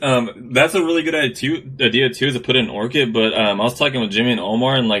was that's a really good idea too, is to put it in Orchid. But I was talking with Jimmy and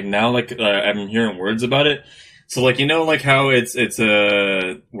Omar, and like now, like I'm hearing words about it. So like like how it's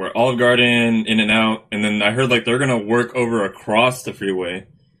where Olive Garden, In and Out, and then I heard like they're gonna work over across the freeway.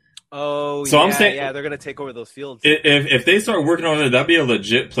 Oh, So yeah, I'm saying- they're gonna take over those fields. If they start working over there, that'd be a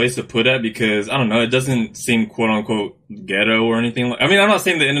legit place to put at because I don't know, it doesn't seem quote unquote ghetto or anything. I mean, I'm not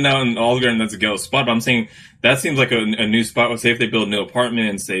saying the In and Out and Olive Garden that's a ghetto spot, but I'm saying that seems like a new spot. Say if they build new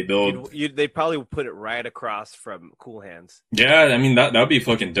apartments, they build. They'd probably put it right across from Cool Hands. Yeah, I mean that would be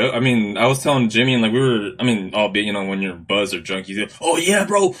fucking dope. I mean, I was telling Jimmy and like albeit when you're buzzed or drunk, he's like, "Oh yeah,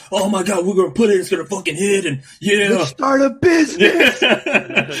 bro. Oh my god, we're gonna put it. It's gonna fucking hit." And yeah, Let's start a business.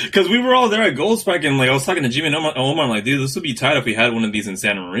 because we were all there at Gold Spike, and like I was talking to Jimmy and Omar, I'm like, dude, this would be tight if we had one of these in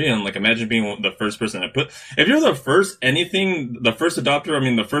Santa Maria. And like, imagine being the first person to put. If you're the first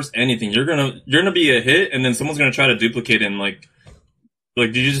adopter, the first anything, you're gonna be a hit, and then someone's gonna try to duplicate it. And like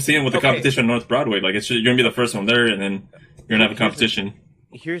did you just see it with the Okay. competition on North Broadway? Like, you're gonna be the first one there, and then you're gonna have a competition.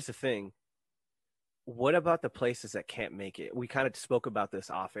 Here's the thing. What about the places that can't make it? We kind of spoke about this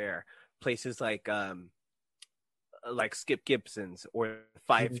off air. Places like Skip Gibson's or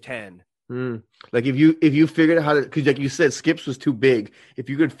 510. Like if you figured out how to, because like you said, Skips was too big. If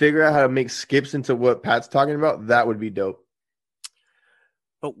you could figure out how to make Skips into what Pat's talking about, that would be dope.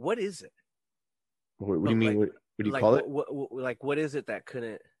 But what is it? What do you mean? Like- What do you call it? What is it that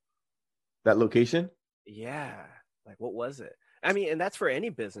couldn't? That location? Yeah. Like, what was it? I mean, and that's for any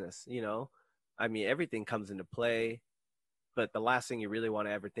business, I mean, everything comes into play, but the last thing you really want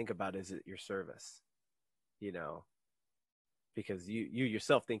to ever think about is your service, because you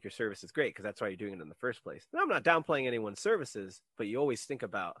yourself think your service is great because that's why you're doing it in the first place. And I'm not downplaying anyone's services, but you always think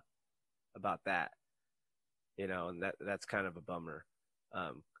about that, and that's kind of a bummer.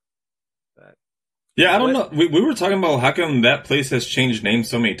 But Yeah, I don't know. We were talking about how come that place has changed names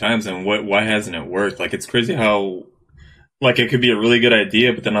so many times and why hasn't it worked? Like, it's crazy how, like, it could be a really good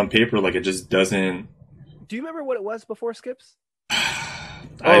idea, but then on paper, like, it just doesn't. do you remember what it was before Skips?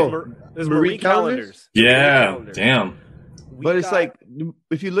 Oh, It was Marie calendars. Yeah, Calendars. damn. But it's like,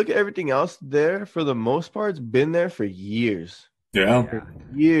 if you look at everything else there, for the most part, it's been there for years. Yeah.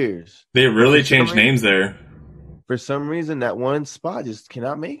 Years. They really changed names there. For some reason, that one spot just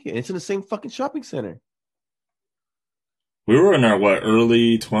cannot make it. It's in the same fucking shopping center. We were in our,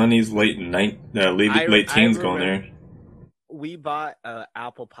 early 20s, late I teens going remember- there. We bought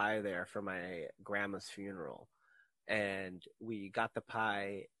apple pie there for my grandma's funeral, and we got the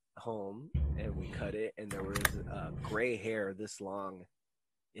pie home and we cut it, and there was gray hair this long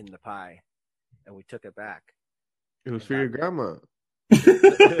in the pie, and we took it back. It was for your grandma. They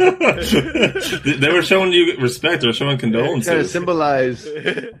were showing you respect. They were showing condolences. Kind of symbolize.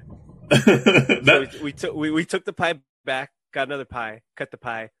 So we took the pie back, got another pie, cut the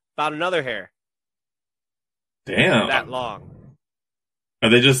pie, found another hair. Damn. That long. Are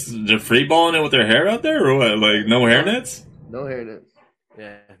they just free balling it with their hair out there, or what? Like no hairnets? No hairnets.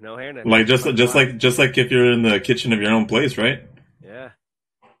 Yeah, no hairnet. Like just like if you're in the kitchen of your own place, right? Yeah.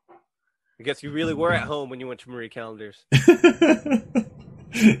 I guess you really were at home when you went to Marie Callender's.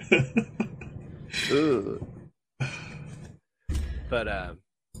 Ugh. But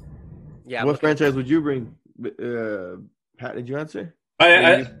yeah. What franchise would you bring? Pat, did you answer?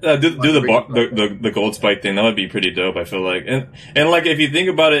 I do the gold spike thing. That would be pretty dope. I feel like, and like if you think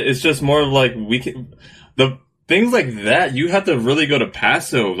about it, it's just more of like the things like that. You have to really go to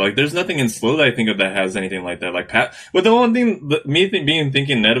Paso. Like, there's nothing in SLO that I think of that has anything like that. Like but the only thing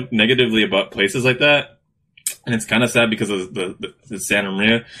thinking negatively about places like that, and it's kind of sad because of the Santa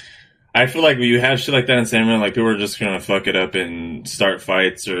Maria. I feel like when you have shit like that in Santa Maria, like people are just gonna fuck it up and start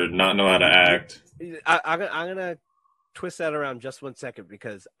fights or not know how to act. I'm gonna twist that around just 1 second,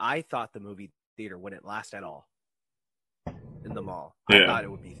 because I thought the movie theater wouldn't last at all in the mall. Yeah. I thought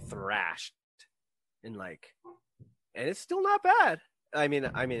it would be thrashed and it's still not bad. I mean,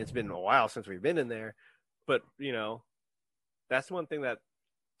 it's been a while since we've been in there, but that's one thing that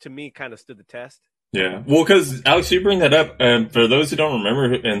to me kind of stood the test. Yeah. Well, because Alex, you bring that up. For those who don't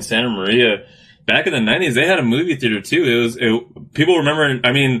remember, in Santa Maria, back in the 90s, they had a movie theater too. People remember.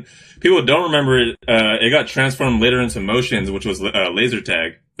 I mean, people don't remember it. It got transformed later into Motions, which was laser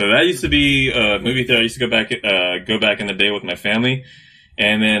tag. So that used to be a movie theater. I used to go back in the day with my family,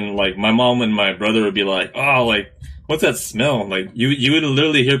 and then like my mom and my brother would be like, "Oh, like what's that smell?" Like you would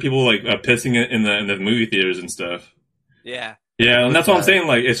literally hear people like pissing in the movie theaters and stuff. Yeah. Yeah, and that's what I'm saying.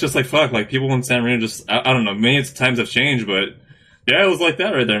 Like, it's just like fuck. Like people in San Marino just I don't know. Maybe times have changed, but yeah, it was like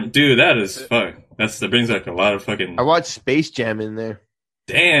that right there, dude. That is fuck. That brings like a lot of fucking. I watched Space Jam in there.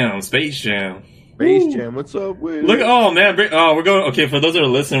 Damn, Space Jam. Space Jam, what's up with? Look, oh man, we're going. Okay, for those that are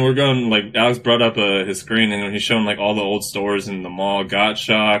listening, we're going. Like Alex brought up his screen, and he's showing like all the old stores in the mall, Got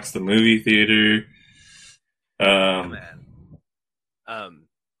Shocks, the movie theater. Man.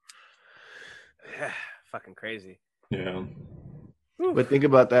 Fucking crazy. Yeah. But think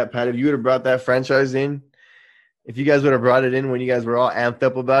about that, Pat. If you would have brought that franchise in, if you guys would have brought it in when you guys were all amped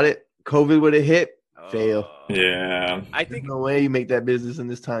up about it, COVID would have hit. Fail. Yeah. I think There's no way you make that business in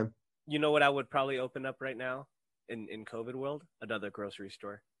this time. You know what I would probably open up right now in COVID world? Another grocery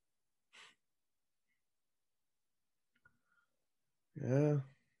store. Yeah.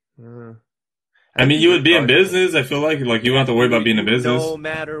 I mean, you would be in business. I feel like you don't have to worry about being in business. No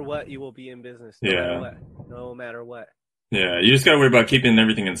matter what, you will be in business. No matter what. Yeah, you just gotta worry about keeping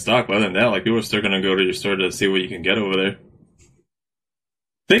everything in stock. But other than that, like people are still gonna go to your store to see what you can get over there.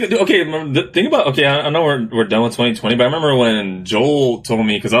 Think about. Okay, I know we're done with 2020, but I remember when Joel told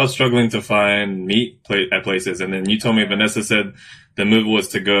me, because I was struggling to find meat at places, and then you told me Vanessa said the move was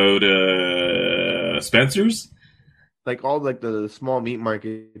to go to Spencer's. Like all like the small meat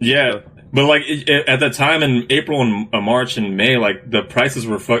markets. Yeah, but like at the time in April and March and May, like the prices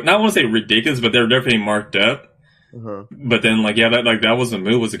were not I want to say ridiculous, but they were definitely marked up. Uh-huh. But then, that was the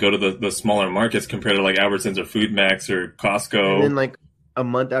move, was to go to the smaller markets compared to like Albertsons or Food Max or Costco. And then like a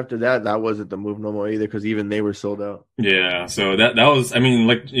month after that wasn't the move no more either, because even they were sold out. Yeah, so that was, I mean,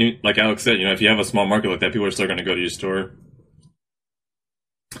 like Alex said, if you have a small market like that, people are still going to go to your store.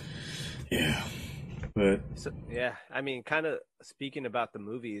 Yeah, but so, yeah, I mean, kind of speaking about the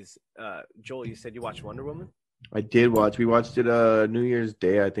movies, Joel, you said you watched Wonder Woman? I did watch. We watched it New Year's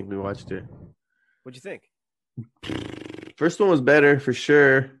Day. I think we watched it. What'd you think? First one was better for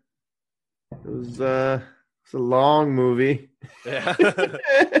sure. It was it's a long movie. Yeah.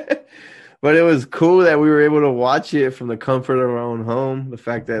 But it was cool that we were able to watch it from the comfort of our own home. The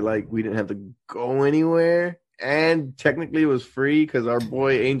fact that like we didn't have to go anywhere, and technically it was free because our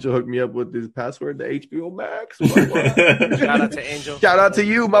boy Angel hooked me up with his password to HBO Max. Shout out to Angel. Shout out to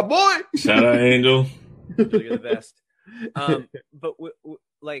you, my boy. Shout out Angel. You're the best. But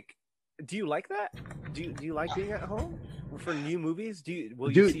like, do you like that? Do you like being at home for new movies?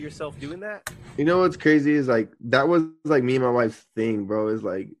 Will you see yourself doing that? You know what's crazy is like that was like me and my wife's thing, bro. Is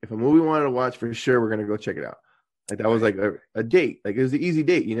like if a movie we wanted to watch for sure, we're gonna go check it out. Like that was like a date. Like it was the easy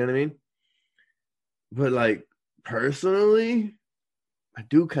date. You know what I mean? But like personally, I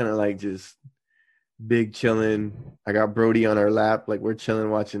do kind of like just big chilling. I got Brody on our lap, like we're chilling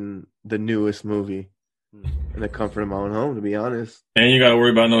watching the newest movie. in the comfort of my own home, to be honest. And you gotta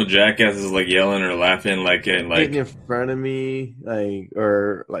worry about no jackasses like yelling or laughing Sitting in front of me,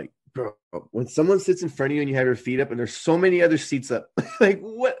 bro, when someone sits in front of you and you have your feet up and there's so many other seats up, like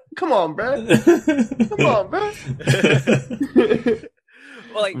what? Come on, bro. Come on, bro.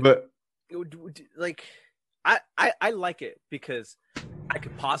 Well, But like I like it because I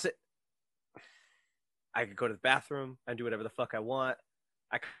could pause it. I could go to the bathroom and do whatever the fuck I want.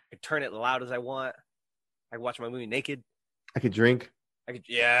 I could turn it loud as I want. I could watch my movie naked. I could drink. You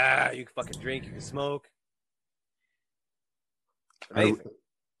can fucking drink, you can smoke. Amazing.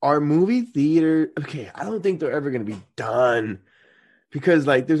 Our movie theater, okay, I don't think they're ever gonna be done because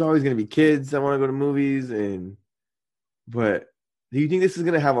like there's always gonna be kids that want to go to movies, but do you think this is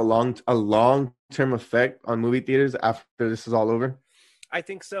gonna have a long term effect on movie theaters after this is all over? I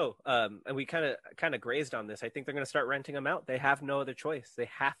think so. And we kind of grazed on this. I think they're going to start renting them out. They have no other choice. They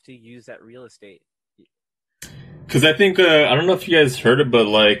have to use that real estate. Because I think I don't know if you guys heard it, but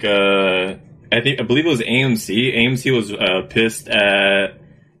like I believe it was AMC. AMC was pissed at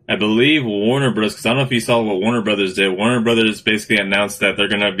I believe Warner Bros. Because I don't know if you saw what Warner Brothers did. Warner Brothers basically announced that they're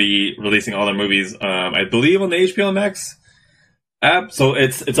going to be releasing all their movies. I believe on the HBO Max app. So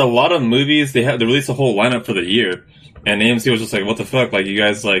it's a lot of movies. They released a whole lineup for the year. And AMC was just like, what the fuck? Like, you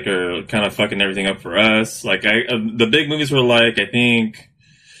guys, like, are kind of fucking everything up for us. Like, the big movies were like, I think,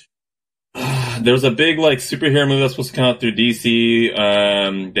 there was a big, like, superhero movie that's supposed to come out through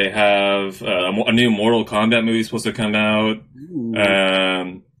DC. They have, a new Mortal Kombat movie supposed to come out.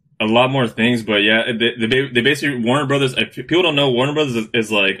 A lot more things, but yeah, they basically, Warner Brothers, if people don't know, Warner Brothers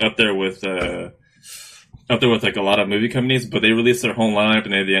is like, up there with like a lot of movie companies, but they released their whole lineup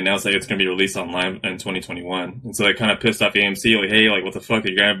and they announced that it's going to be released online in 2021. And so they kind of pissed off AMC, like, hey, like, what the fuck?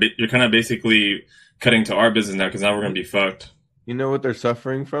 You're kind of basically cutting to our business now because now we're going to be fucked. You know what they're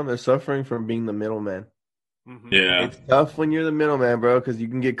suffering from? They're suffering from being the middleman. Mm-hmm. Yeah. It's tough when you're the middleman, bro, because you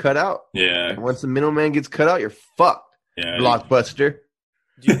can get cut out. Yeah. And once the middleman gets cut out, you're fucked. Yeah. Blockbuster.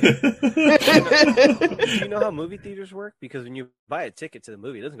 Do you know how movie theaters work? Because when you buy a ticket to the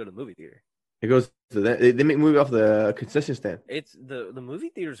movie, it doesn't go to the movie theater. It goes to that. They make movie off the concession stand. It's the movie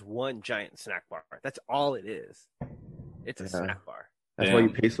theater's one giant snack bar. That's all it is. It's a snack bar. That's why you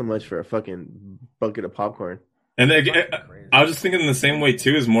pay so much for a fucking bucket of popcorn. And I was just thinking the same way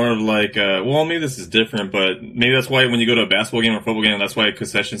too. Is more of like, well, maybe this is different, but maybe that's why when you go to a basketball game or football game, that's why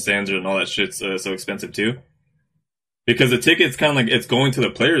concession stands and all that shit's so expensive too. Because the ticket's kind of like it's going to the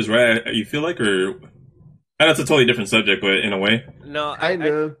players, right? You feel like, or that's a totally different subject, but in a way, no, I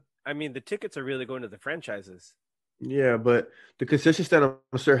know. I mean, the tickets are really going to the franchises. Yeah, but the concession stand,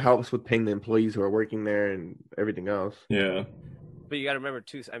 I'm sure, helps with paying the employees who are working there and everything else. Yeah. But you got to remember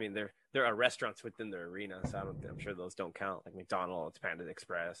too. I mean, there are restaurants within the arena, so I'm sure those don't count, like McDonald's, Panda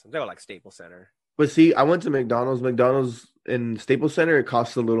Express. I'm talking like Staples Center. But see, I went to McDonald's. McDonald's in Staples Center, it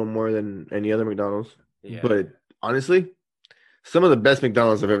costs a little more than any other McDonald's. Yeah. But honestly, some of the best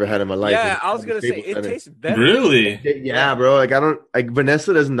McDonald's I've ever had in my life. Yeah, I was gonna say it tastes better. Really? Yeah, bro. Like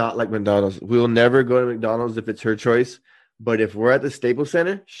Vanessa does not like McDonald's. We will never go to McDonald's if it's her choice. But if we're at the Staples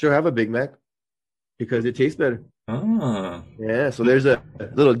Center, she'll have a Big Mac because it tastes better. Ah. Yeah. So there's a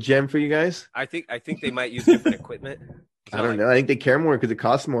little gem for you guys. I think they might use different equipment. I don't know. I think they care more because it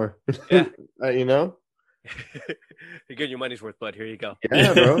costs more. Yeah. You know. You're getting your money's worth, bud. Here you go.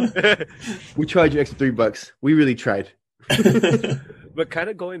 Yeah, bro. We charge you extra $3. We really tried. But kind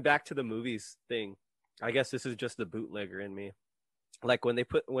of going back to the movies thing, I guess this is just the bootlegger in me. Like when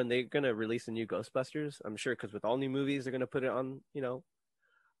they're gonna release a new Ghostbusters, I'm sure because with all new movies they're gonna put it on. You know,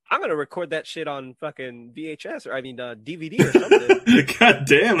 I'm gonna record that shit on fucking VHS or DVD or something. God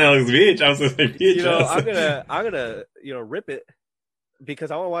damn, Alex, VHS. I was gonna say VHS. You know, I'm gonna rip it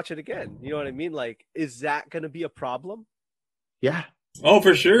because I want to watch it again. You know what I mean? Like, is that gonna be a problem? Yeah. Oh,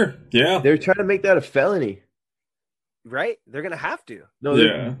 for sure. Yeah. They're trying to make that a felony. Right? They're gonna have to. No,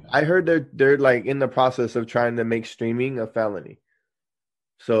 yeah. I heard they're like in the process of trying to make streaming a felony.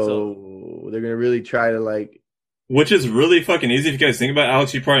 So they're gonna really try to like. Which is really fucking easy if you guys think about it.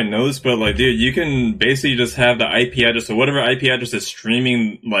 Alex, you probably know this, but like, dude, you can basically just have the IP address or whatever IP address is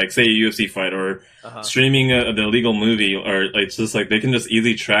streaming, like, say a UFC fight or streaming the illegal movie, or like, it's just like they can just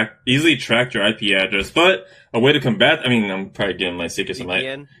easily track your IP address. But a way to combat, I mean, I'm probably getting my secrets.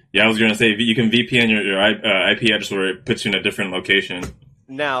 Yeah, I was gonna say you can VPN your IP address where it puts you in a different location.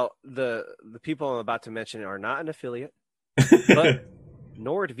 Now, the people I'm about to mention are not an affiliate, but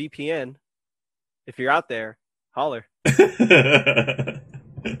NordVPN. If you're out there, holler. But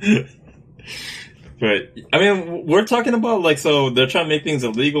I mean, we're talking about like, so they're trying to make things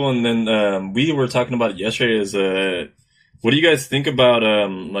illegal, and then we were talking about it yesterday. Is What do you guys think about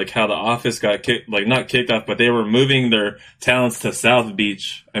like how The Office got not kicked off, but they were moving their talents to South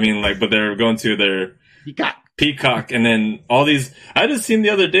Beach? I mean, like, but they're going to their Peacock, and then all these. I just seen the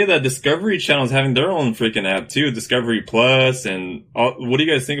other day that Discovery Channel is having their own freaking app too, Discovery Plus, and all. What do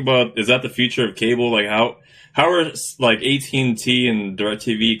you guys think about? Is that the future of cable? Like how are like AT&T and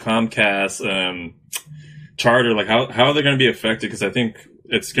DirecTV, Comcast, Charter, like how are they going to be affected? Because I think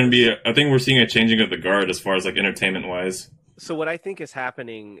it's going to be. I think we're seeing a changing of the guard as far as like entertainment wise. So what I think is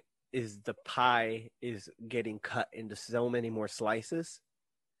happening is the pie is getting cut into so many more slices.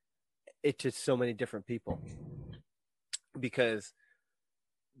 It to so many different people, because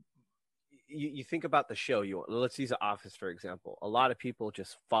you think about the show. Let's use The Office for example. A lot of people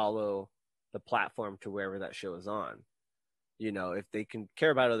just follow the platform to wherever that show is on. You know, if they can care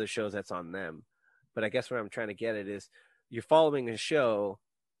about other shows, that's on them. But I guess what I'm trying to get at is you're following a show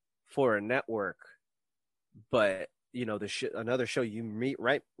for a network, but you know another show you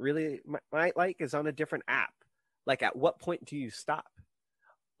really might like is on a different app. Like, at what point do you stop?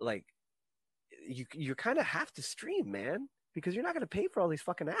 Like, you kind of have to stream, man, because you're not going to pay for all these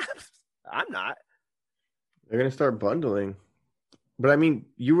fucking apps. I'm not. They're going to start bundling. But I mean,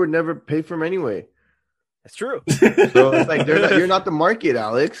 you would never pay for them anyway. That's true. So it's like you're not the market,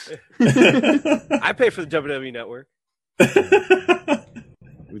 Alex. I pay for the WWE Network.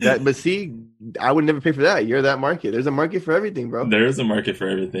 But see, I would never pay for that. You're that market. There's a market for everything, bro. There is a market for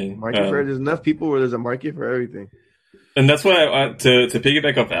everything. There's enough people where there's a market for everything. And that's why to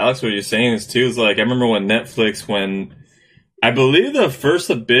piggyback off Alex, what you're saying is too, is like, I remember when I believe the first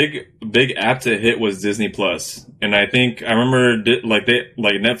big app to hit was Disney Plus. And I think I remember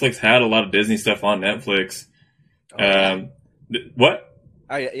Netflix had a lot of Disney stuff on Netflix. What?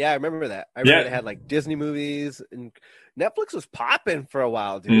 I remember that. I remember they had like Disney movies, and Netflix was popping for a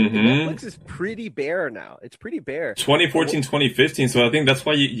while, dude. Mm-hmm. Netflix is pretty bare now. It's pretty bare. 2014, 2015. So I think that's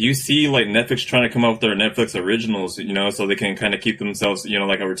why you see like Netflix trying to come up with their Netflix originals, you know, so they can kind of keep themselves, you know,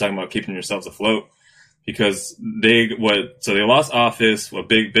 like we were talking about keeping yourselves afloat. Because they lost Office, a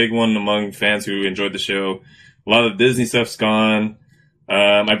big one among fans who enjoyed the show. A lot of the Disney stuff's gone.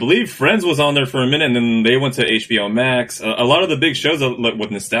 I believe Friends was on there for a minute, and then they went to HBO Max. A lot of the big shows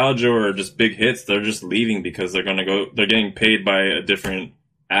with nostalgia or just big hits, they're just leaving because they're getting paid by a different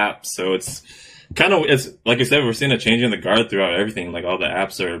app. So it's like I said, we're seeing a change in the guard throughout everything. Like all the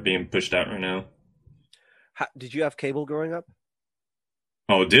apps are being pushed out right now. Did you have cable growing up?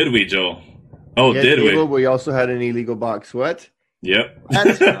 Oh, did we, Joel? Oh, did we? We also had an illegal box. What? Yep.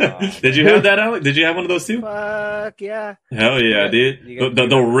 Did you have that, Alex? Did you have one of those too? Fuck yeah! Hell yeah, dude!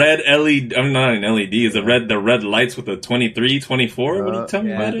 The red LED. I'm not an LED. It's the red lights with the 23, 24. What are you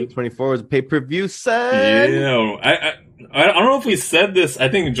talking about? It? 24 was pay-per-view, son. Yeah, I don't know if we said this. I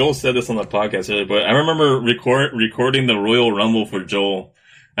think Joel said this on the podcast earlier, but I remember recording the Royal Rumble for Joel,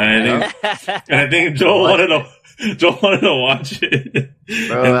 and I think Joel wanted to watch it.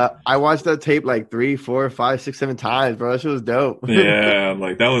 Bro, I watched that tape like 3, 4, 5, 6, 7 times, bro. That shit was dope. Yeah,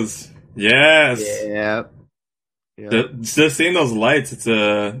 like that was Yeah. Just seeing those lights, it's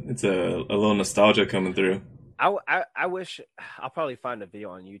a little nostalgia coming through. I wish I'll probably find a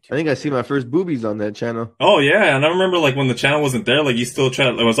video on YouTube. I think I see my first boobies on that channel. Oh yeah, and I remember like when the channel wasn't there, like you still try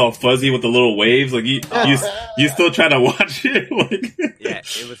to, it was all fuzzy with the little waves, like you still try to watch it. Like yeah,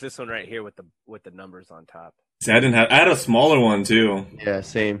 it was this one right here with the numbers on top. See, I had a smaller one too. Yeah,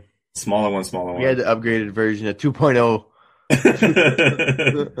 same. Smaller one. We had the upgraded version of 2.0.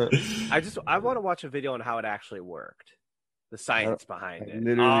 I want to watch a video on how it actually worked, the science behind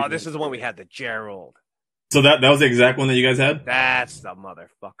it. Oh, this is the one we had, the Gerald. So that was the exact one that you guys had? That's the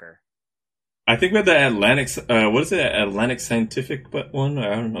motherfucker. I think we had the Atlantic. What is it? Atlantic Scientific one?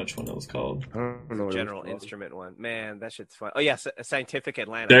 I don't know which one it was called. I don't know. General Instrument one. Man, that shit's fun. Oh yeah, Scientific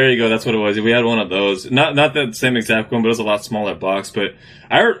Atlantic. There you go. That's what it was. We had one of those. Not that same exact one, but it was a lot smaller box. But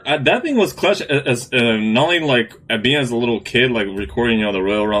that thing was clutch. As not only like being as a little kid, like recording, you know, the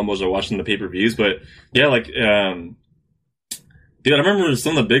Royal Rumbles or watching the pay-per-views, but yeah, like dude, I remember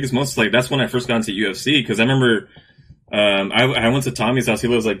some of the biggest moments. Like that's when I first got into UFC, because I remember I went to Tommy's house. He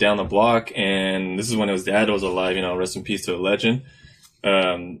lives like down the block, and this is when his dad was alive. You know, rest in peace to a legend.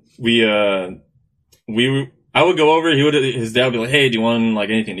 I would go over. His dad would be like, "Hey, do you want like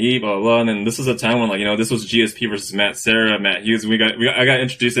anything to eat?" Blah blah blah. And then this was a time when like, you know, this was GSP versus Matt Serra, Matt Hughes. I got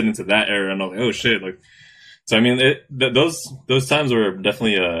introduced into that era, and I was like, oh shit, like. So I mean, those times were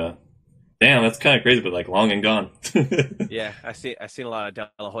definitely damn, that's kind of crazy, but like long and gone. Yeah, I seen a lot of De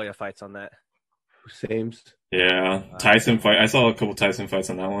La Hoya fights on that. Same. Yeah, Tyson fight. I saw a couple Tyson fights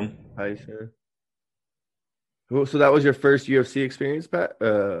on that one. Tyson. So that was your first UFC experience, Pat?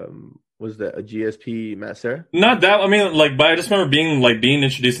 Was that a GSP Matt Serra? Not that. I mean, like, but I just remember being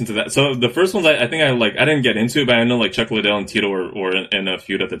introduced into that. So the first ones, I think I didn't get into it, but I know like Chuck Liddell and Tito were in a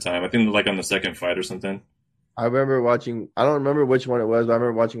feud at the time. I think like on the second fight or something. I remember watching. I don't remember which one it was, but I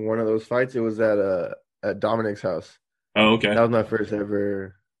remember watching one of those fights. It was at Dominic's house. Oh, okay. That was my first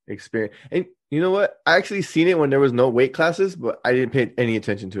ever experience. And you know what? I actually seen it when there was no weight classes, but I didn't pay any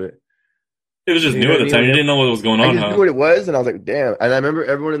attention to it. It was just You new know at the what I time. mean? You didn't know what was going I on, just huh? knew what it was, and I was like, damn. And I remember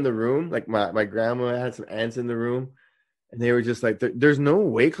everyone in the room, like my grandma had some aunts in the room, and they were just like, there's no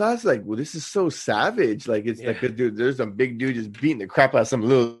weight class? Like, well, this is so savage. Like, it's like, dude, there's some big dude just beating the crap out of some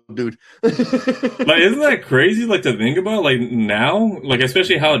little dude. Like, isn't that crazy? Like to think about, like now, like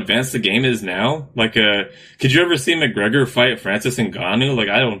especially how advanced the game is now. Like, could you ever see McGregor fight Francis Ngannou? Like,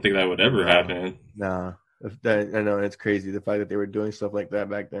 I don't think that would ever happen. Nah. I know, it's crazy, the fact that they were doing stuff like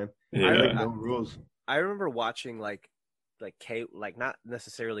that back then. Yeah. Like, no rules. I remember watching like not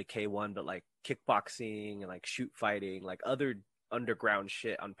necessarily K1, but like kickboxing and like shoot fighting, like other underground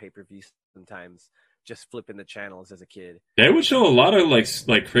shit on pay-per-view sometimes, just flipping the channels as a kid. They would show a lot of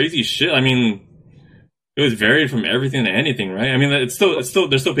like crazy shit. I mean, it was varied from everything to anything, right? I mean, there's still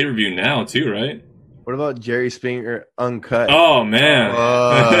pay-per-view now too, right? What about Jerry Springer Uncut? Oh man.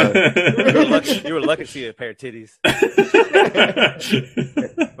 You were lucky to see a pair of titties.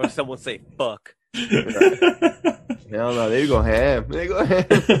 Or someone say fuck. Hell no, they go ham. They go ham.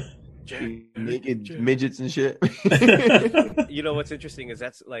 Naked midgets and shit. You know what's interesting is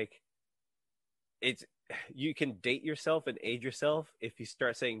that's like, it's, you can date yourself and age yourself if you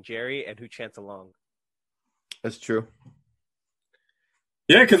start saying Jerry and who chants along. That's true.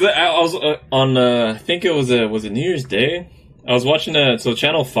 Yeah, because I was on. I think it was New Year's Day. I was watching. So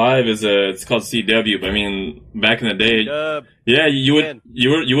Channel 5 is it's called CW. But I mean, back in the day, yeah, you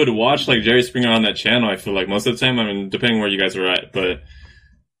would watch like Jerry Springer on that channel. I feel like most of the time. I mean, depending where you guys are at, but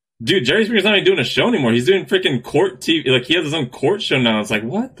dude, Jerry Springer's not even doing a show anymore. He's doing freaking court TV. Like he has his own court show now. It's like,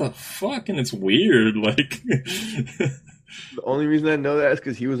 what the fuck? And it's weird. Like. The only reason I know that is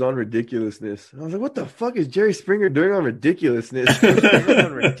because he was on Ridiculousness. I was like, what the fuck is Jerry Springer doing on Ridiculousness?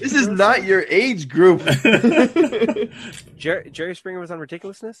 This is not your age group. Jerry Springer was on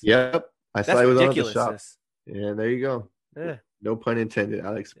Ridiculousness? Yep. I saw That's he was on at the ridiculousness. shop. Yeah, there you go. Yeah. No pun intended,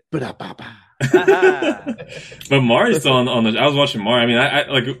 Alex. Aha. But Mari's still on the. I was watching Mari. I mean, I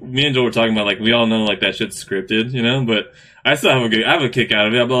like me and Joe were talking about like we all know like that shit's scripted, you know. But I still have I have a kick out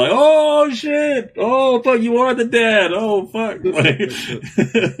of it. I'm like, oh shit, oh fuck, you are the dad. Oh fuck. Like,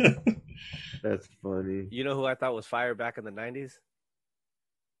 That's funny. You know who I thought was fire back in the 90s?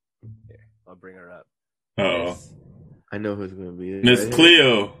 Here, I'll bring her up. oh, I know who's gonna be it. Miss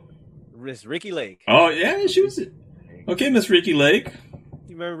Cleo. Miss Ricky Lake. Oh yeah, she was. Okay, Miss Ricky Lake.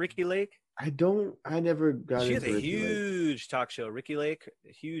 You remember Ricky Lake? I never got She has into a Ricky Lake. huge talk show. Ricky Lake,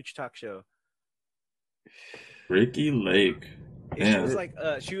 a huge talk show. Ricky Lake. She Man. was like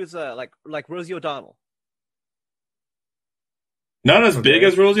Rosie O'Donnell. Not as big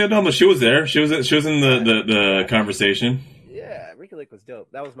as Rosie O'Donnell, but she was there. She was in the conversation. Yeah, Ricky Lake was dope.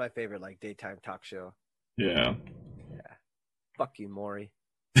 That was my favorite like daytime talk show. Yeah. Fuck you, Maury.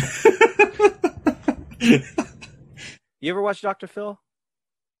 You ever watch Dr. Phil?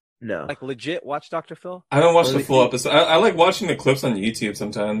 No. Like legit watch Dr. Phil? I don't watch the full episode. I like watching the clips on YouTube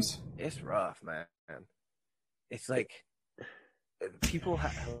sometimes. It's rough, man. It's like people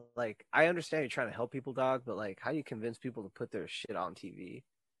like I understand you're trying to help people, dog, but like how do you convince people to put their shit on TV?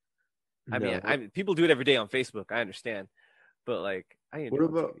 I mean, people do it every day on Facebook. I understand, but like, I ain't doing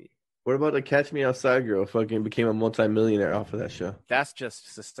it on TV. What about the Catch Me Outside girl? Fucking became a multimillionaire off of that show. That's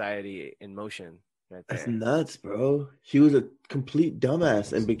just society in motion, right there. That's nuts, bro. She was a complete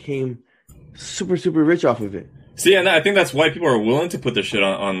dumbass and became super, super rich off of it. See, and I think that's why people are willing to put their shit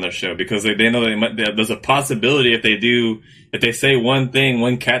on their show, because they know there's a possibility if they say one thing,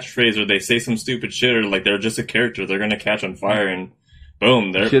 one catchphrase, or they say some stupid shit, or like they're just a character, they're gonna catch on fire, and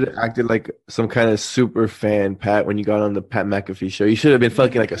boom, You should have acted like some kind of super fan, Pat, when you got on the Pat McAfee show. You should have been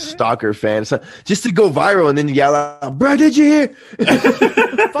fucking like a stalker fan, so, just to go viral and then yell out, "Bro, did you hear?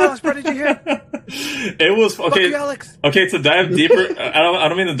 Follow us, bro, did you hear? It was okay. Fuck you, Alex. Okay, to dive deeper, I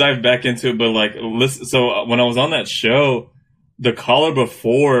don't mean to dive back into it, but like, listen. So when I was on that show, the caller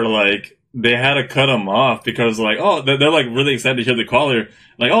before, like, they had to cut him off because, like, oh, they're like really excited to hear the caller.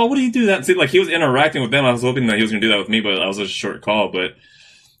 Like, oh, what do you do that? See, like, he was interacting with them. I was hoping that he was gonna do that with me, but that was a short call. But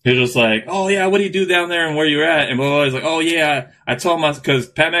he was just like, oh yeah, what do you do down there and where you're at? And blah, blah, blah. He's like, oh yeah, I told him, because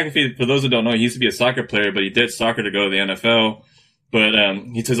Pat McAfee, for those who don't know, he used to be a soccer player, but he did soccer to go to the NFL. But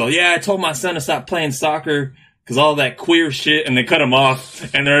he says, oh yeah, I told my son to stop playing soccer because all that queer shit, and they cut him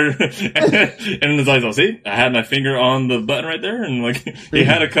off, and they're and it's like, oh, see, I had my finger on the button right there, and like he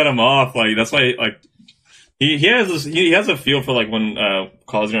had to cut him off. Like that's why like he has a feel for like when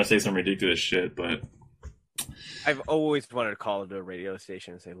callers gonna say some ridiculous shit, but. I've always wanted to call into a radio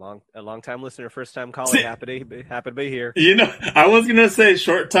station and say, a long time listener, first time caller, happy to be here. You know, I was gonna say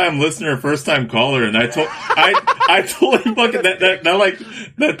short time listener, first time caller, and I totally fucking that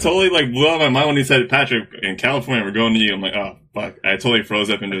totally like blew out my mind when he said, Patrick, in California we're going to you. I'm like, oh fuck, I totally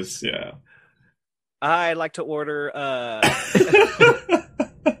froze up and just yeah. I'd like to order. Oh,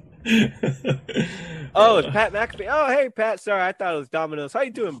 it's Pat McAfee. Oh, hey Pat, sorry, I thought it was Domino's. How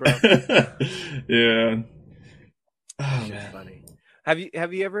you doing, bro? Yeah. Oh, man. Funny. Have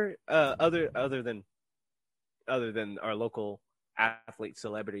you ever other than our local athlete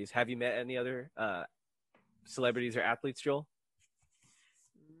celebrities, have you met any other celebrities or athletes, Joel?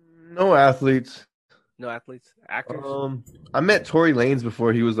 No athletes. No athletes? Actors? I met Tory Lanez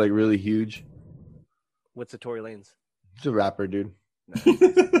before he was like really huge. What's a Tory Lanez? He's a rapper, dude.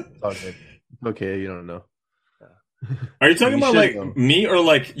 It's all good. Okay, you don't know. Are you talking about like know. me or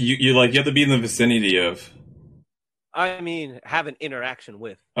like you like you have to be in the vicinity of? I mean, have an interaction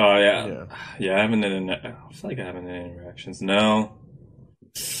with. Oh yeah. I haven't I feel like I haven't had interactions. No.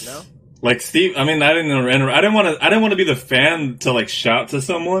 Like Steve, I mean, I didn't want to be the fan to like shout to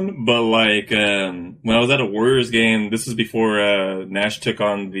someone, but like when I was at a Warriors game, this was before Nash took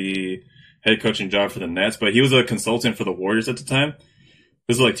on the head coaching job for the Nets, but he was a consultant for the Warriors at the time.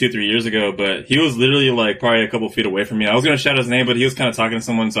 This was like 2-3 years ago, but he was literally like probably a couple feet away from me. I was gonna shout his name, but he was kind of talking to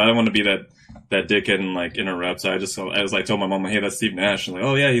someone, so I didn't want to be that dickhead and like interrupt. So I was like told my mom, hey, that's Steve Nash. And like,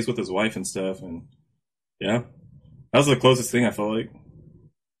 oh yeah, he's with his wife and stuff. And yeah, that was the closest thing I felt like.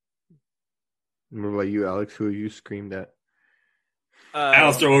 What about you, Alex? Who you screamed at?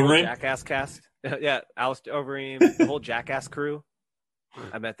 Alistair Overeem. Jackass cast. Yeah, Alistair Overeem, the whole Jackass crew.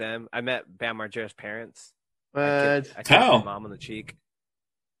 I met them. I met Bam Margera's parents. I kissed my mom on the cheek.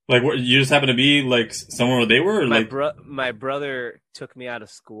 Like, what, you just happened to be like somewhere where they were? Or My brother took me out of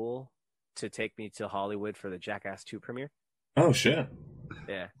school to take me to Hollywood for the Jackass 2 premiere. Oh shit!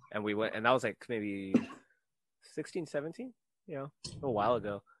 Yeah, and we went, and that was like maybe 16, 17, a while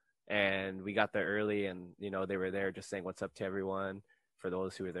ago. And we got there early, and they were there just saying what's up to everyone for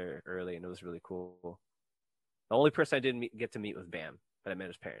those who were there early, and it was really cool. The only person I didn't get to meet was Bam, but I met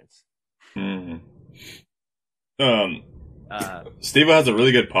his parents. Steve has a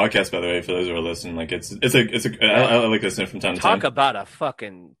really good podcast, by the way, for those who are listening. Like I like listening from time to time. Talk about a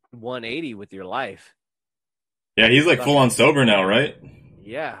fucking 180 with your life. Yeah, he's like full on sober now, right?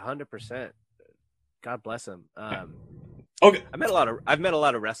 Yeah, 100%. God bless him. Okay. I've met a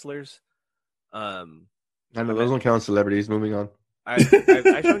lot of wrestlers. I know those don't count celebrities. Moving on. I've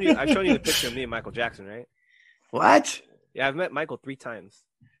shown you the picture of me and Michael Jackson, right? What? Yeah, I've met Michael 3 times.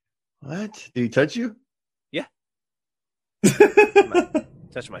 What? Did he touch you? Yeah.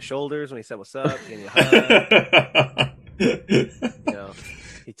 Touched my shoulders when he said "What's up?" Gave me a hug.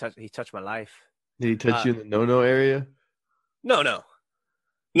 He touched my life. Did he touch you in the no area? No.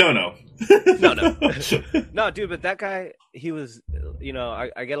 No, dude. But that guy, he was.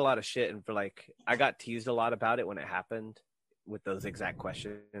 I get a lot of shit, and for like, I got teased a lot about it when it happened with those exact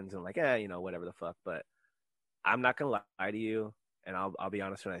questions, and like, whatever the fuck. But I'm not gonna lie to you, and I'll be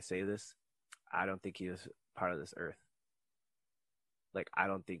honest when I say this. I don't think he was part of this earth. Like, I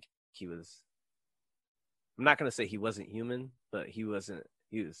don't think he was. I'm not gonna say he wasn't human, but he wasn't.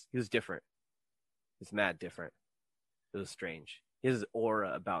 He was different. He's mad different. It was strange. His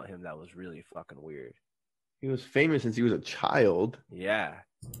aura about him that was really fucking weird. He was famous since he was a child. Yeah,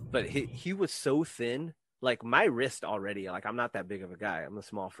 but he was so thin. Like my wrist already. Like I'm not that big of a guy. I'm a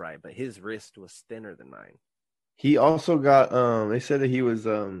small fry, but his wrist was thinner than mine. He also got. They said that he was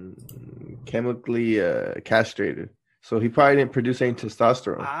chemically castrated. So he probably didn't produce any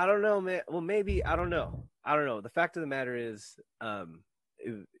testosterone. I don't know, man. Well, maybe. I don't know. The fact of the matter is,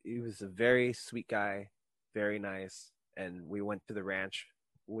 he was a very sweet guy, very nice. And we went to the ranch.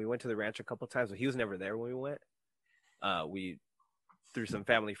 We went to the ranch a couple of times, but he was never there when we went. We, through some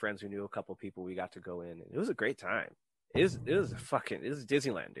family friends who knew a couple of people, we got to go in. And it was a great time. It was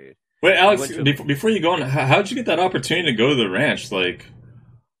Disneyland, dude. Wait, Alex, before you go on, how'd you get that opportunity to go to the ranch? Like,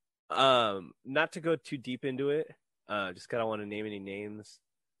 not to go too deep into it. Just because I don't want to name any names.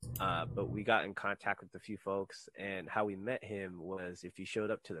 But we got in contact with a few folks, and how we met him was if you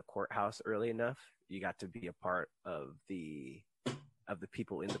showed up to the courthouse early enough, you got to be a part of the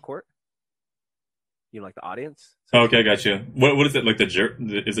people in the court. Like the audience. So okay, I got you. What is it like?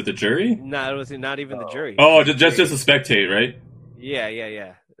 Is it the jury? No, it was not even the jury. Oh, just a spectate, right? Yeah.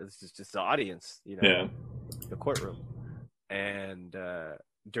 It's just the audience. Yeah. the courtroom, and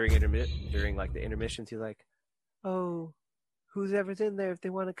during like the intermissions, he's like, "Oh, who's ever's in there? If they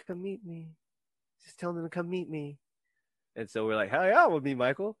want to come meet me, just tell them to come meet me." And so we're like, "Hell yeah, we'll meet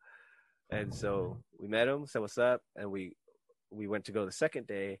Michael." And so we met him, said what's up, and we went to go the second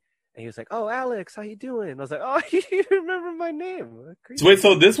day. And he was like, "Oh, Alex, how you doing?" And I was like, "Oh, you remember my name?" So wait,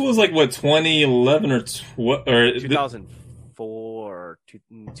 so this was like what 2011 or 2004 or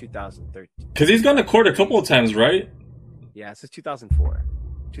 2013? Because he's gone to court a couple of times, right? Yeah, this is 2004,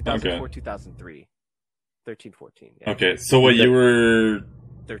 2004, Okay. 2003, 13, 14. Yeah. Okay, so what you were?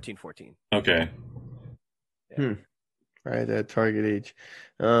 13, 14. Okay. Right at target age.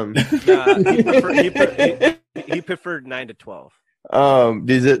 Nah, he preferred 9 to 12.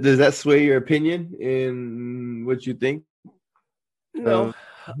 Does that sway your opinion in what you think? No,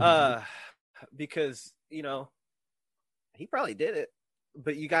 because he probably did it,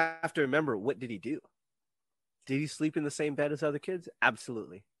 but you have to remember, what did he do? Did he sleep in the same bed as other kids?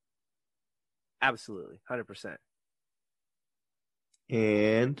 Absolutely, 100%.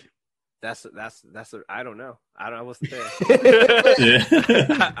 And That's I don't know. I wasn't there.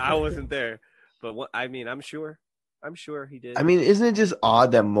 Yeah. I wasn't there, but I'm sure he did. I mean, isn't it just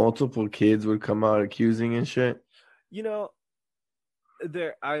odd that multiple kids would come out accusing and shit? I'm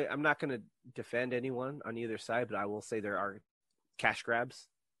not going to defend anyone on either side, but I will say there are cash grabs.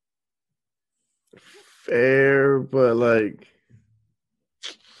 Fair, but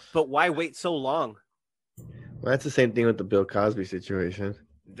But why wait so long? well, that's the same thing with the Bill Cosby situation.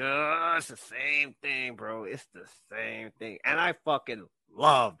 Duh, it's the same thing, bro. It's the same thing. And I fucking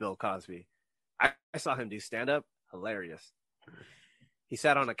love Bill Cosby. I saw him do stand-up. Hilarious. He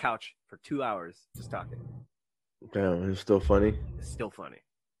sat on a couch for 2 hours just talking. Damn, it's still funny. It's still funny.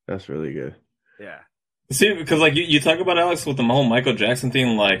 That's really good. Yeah. See, because like you talk about Alex with the whole Michael Jackson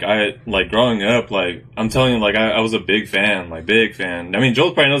thing, like growing up, like I'm telling you, like I was a big fan. I mean,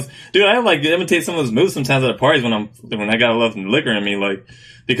 Joel probably knows, dude. I like imitate some of his moves sometimes at parties when I got love and liquor in me, like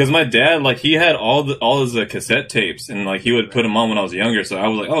because my dad, like he had all his cassette tapes, and like he would put them on when I was younger. So I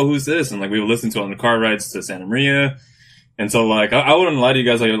was like, oh, who's this? And like we would listen to it on the car rides to Santa Maria. And so, like, I wouldn't lie to you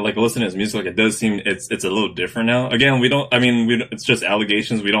guys. Like listen to his music. Like, it does seem it's a little different now. Again, it's just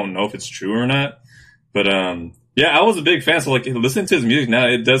allegations. We don't know if it's true or not. But yeah, I was a big fan. So like, listening to his music now,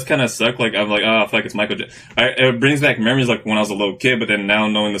 it does kind of suck. Like, I'm like, oh, fuck, it's Michael Jackson. It brings back memories like when I was a little kid. But then now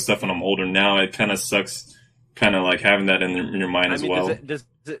knowing the stuff when I'm older now, it kind of sucks. Kind of like having that in your mind as well. Do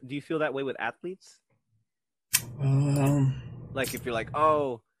you feel that way with athletes? Like if you're like,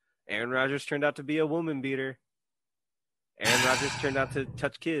 oh, Aaron Rodgers turned out to be a woman beater. Aaron Rodgers turned out to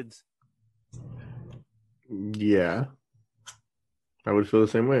touch kids. Yeah, I would feel the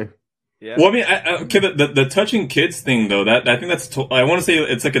same way. Yeah. Well, I mean, okay, the touching kids thing though, I think that's I want to say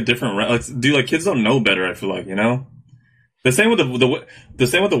it's like a different like kids don't know better. I feel like the same with the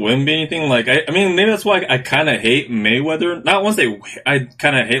same with the women being thing. Like I mean, maybe that's why I kind of hate Mayweather. Not once I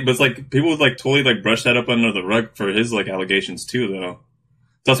kind of hate, but it's like people would like totally like brush that up under the rug for his like allegations too, though.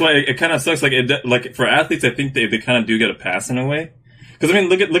 So that's why it kind of sucks. Like for athletes, I think they kind of do get a pass in a way. Because I mean,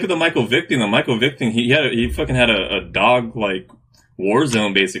 look at the Michael Vick thing. The Michael Vick thing, he fucking had a dog like war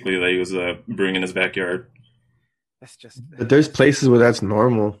zone basically that he was brewing in his backyard. That's just. But there's places where that's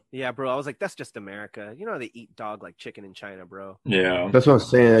normal. Yeah, bro. I was like, that's just America. You know how they eat dog like chicken in China, bro. Yeah, that's what I'm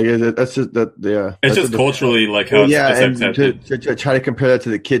saying. I guess that's just that. Yeah, it's just culturally like how. Yeah, and to try to compare that to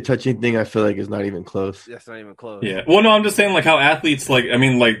the kid touching thing, I feel like is not even close. That's not even close. Yeah. Well, no, I'm just saying like how athletes like I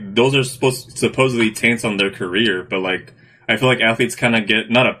mean like those are supposedly taints on their career, but like I feel like athletes kind of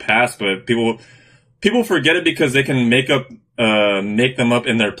get not a pass, but people forget it because they can make them up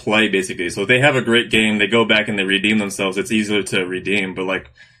in their play basically. So if they have a great game, they go back and they redeem themselves. It's easier to redeem. But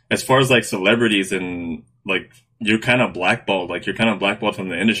like as far as like celebrities and like you're kind of blackballed. Like you're kind of blackballed from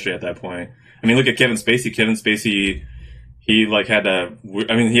the industry at that point. I mean, look at Kevin Spacey. Kevin Spacey, he like had was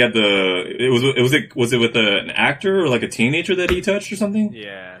it with an actor or like a teenager that he touched or something?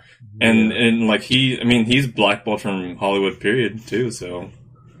 Yeah. And like he's blackballed from Hollywood period too. So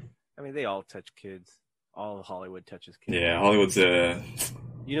I mean, they all touch kids. All of Hollywood touches kids. yeah, Hollywood's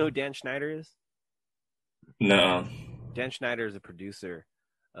You know who Dan Schneider is? No. Dan Schneider is a producer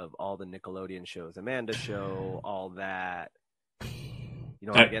of all the Nickelodeon shows, Amanda Show, all that. You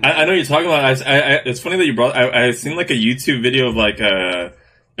know, I know what you're talking about. It's funny that you brought. I seen like a YouTube video of like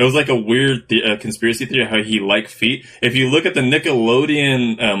it was like a weird conspiracy theory how he liked feet. If you look at the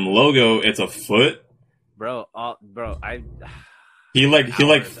Nickelodeon logo, it's a foot. Bro, He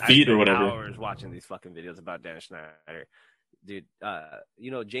liked feet or whatever. Hours watching these fucking videos about Dan Schneider, dude.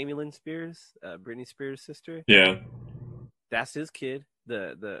 You know Jamie Lynn Spears, Britney Spears' sister. Yeah, that's his kid.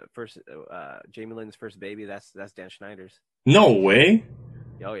 The first Jamie Lynn's first baby. That's Dan Schneider's. No way.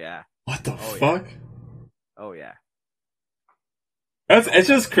 Oh yeah. What the Oh, fuck? Yeah. Oh yeah. It's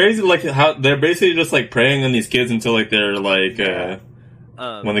just crazy, like how they're basically just like preying on these kids until like they're like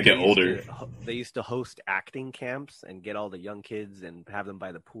when they get older. They used to host acting camps and get all the young kids and have them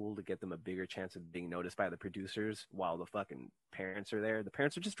by the pool to get them a bigger chance of being noticed by the producers while the fucking parents are there. The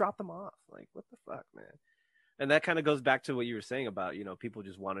parents would just drop them off. Like, what the fuck, man? And that kind of goes back to what you were saying about, people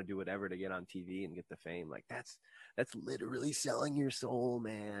just want to do whatever to get on TV and get the fame. Like, that's literally selling your soul,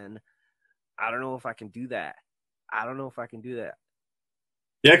 man. I don't know if I can do that.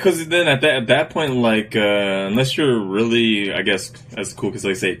 Yeah, because then at that point, like, unless you're really, I guess, as cool because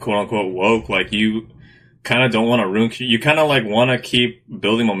they say quote unquote woke, like you kind of don't want to ruin. You kind of like want to keep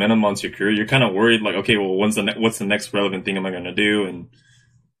building momentum onto your career. You're kind of worried, like, okay, well, what's the next relevant thing am I going to do? And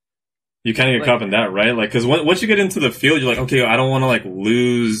you kind of get caught up in that, right? Like, because once you get into the field, you're like, okay, I don't want to like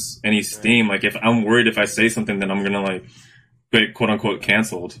lose any steam. Like, if I'm worried if I say something, then I'm gonna like get quote unquote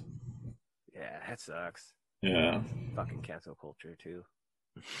canceled. Yeah, that sucks. Yeah. Fucking cancel culture too.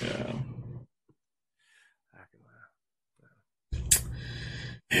 Yeah.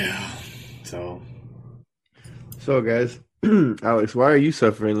 Yeah. So guys, Alex, why are you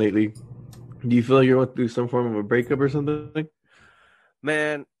suffering lately? Do you feel like you're going through some form of a breakup or something?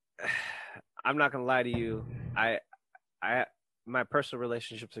 Man, I'm not gonna lie to you. My personal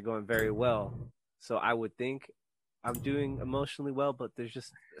relationships are going very well, so I would think I'm doing emotionally well, but there's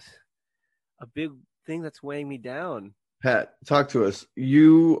just a big thing that's weighing me down. Pat, talk to us.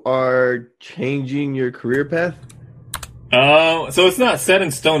 You are changing your career path? So it's not set in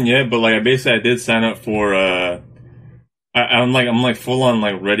stone yet, but like I did sign up for I'm full on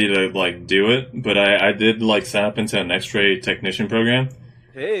like ready to like do it, but I did like sign up into an X-ray technician program.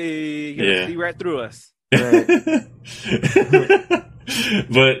 Hey, you're gonna see right through us. Right.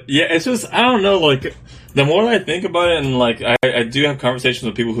 But yeah, it's just I don't know, like the more I think about it, and like I do have conversations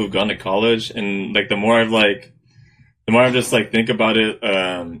with people who've gone to college, and like the more I've just like think about it,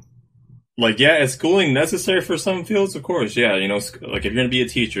 like yeah, is schooling necessary for some fields? Of course, yeah. Like if you're gonna be a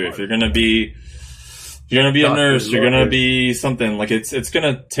teacher, if you're gonna be a nurse, you're gonna be something. Like it's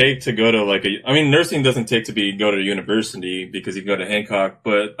gonna take to go to like nursing doesn't take to go to university because you go to Hancock,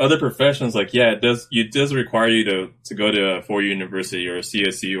 but other professions like yeah, it does require you to go to a 4-year university or a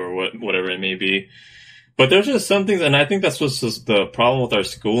CSU or whatever it may be. But there's just some things, and I think that's what's just the problem with our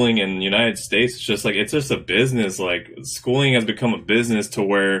schooling in the United States. It's just like, it's just a business. Like, schooling has become a business to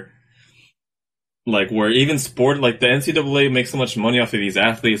where even sport, like the NCAA makes so much money off of these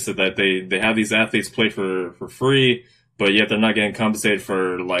athletes so that they have these athletes play for free, but yet they're not getting compensated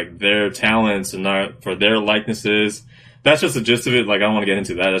for like their talents and not for their likenesses. That's just the gist of it. Like, I don't want to get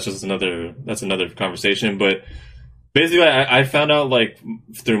into that. That's another conversation, but basically, I found out like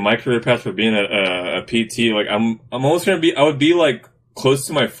through my career path for being a PT, like I'm almost I would be like close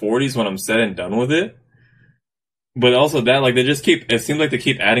to my 40s when I'm said and done with it. But also that, like, it seems like they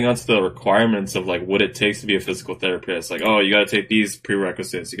keep adding on to the requirements of like what it takes to be a physical therapist. Like, oh, you got to take these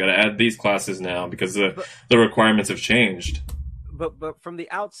prerequisites, you got to add these classes now because the requirements have changed. But from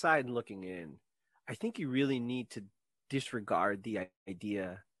the outside looking in, I think you really need to disregard the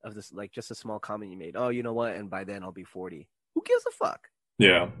idea of this, like just a small comment you made. Oh, you know what? And by then I'll be 40. Who gives a fuck?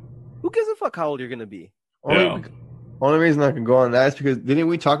 Yeah. Who gives a fuck how old you're gonna be? Only reason I can go on that is because didn't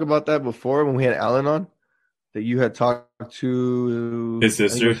we talk about that before when we had Alan on? That you had talked to his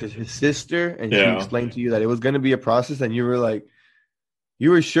sister, and she explained to you that it was going to be a process, and you were like, you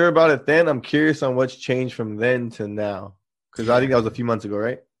were sure about it then. I'm curious on what's changed from then to now, because I think that was a few months ago,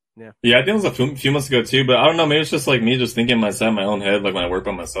 right? Yeah, I think it was a few months ago too, but I don't know, maybe it's just like me just thinking inside my own head, like when I work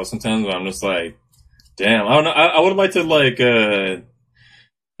by myself sometimes, but I'm just like, damn, I don't know, I would like to like, I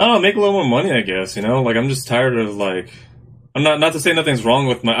don't know, make a little more money, I guess, like I'm just tired of like, I'm not to say nothing's wrong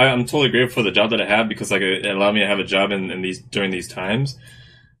with I'm totally grateful for the job that I have because like it allowed me to have a job during these times,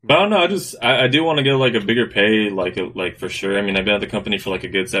 but I don't know, I do want to get like a bigger pay, like for sure. I mean, I've been at the company for like a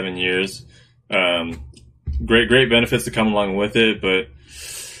good 7 years, great benefits to come along with it, but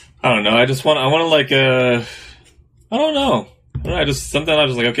I don't know. I want to like, I don't know. I just like,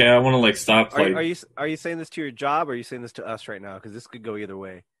 okay, I want to like stop. Like, are you saying this to your job or are you saying this to us right now? Because this could go either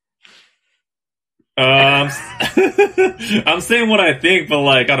way. I'm saying what I think, but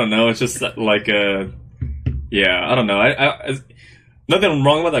like, I don't know. It's just like, yeah, I don't know. Nothing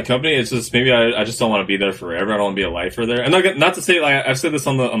wrong with that company. It's just maybe I just don't want to be there forever. I don't want to be a lifer there. And not to say, like, I've said this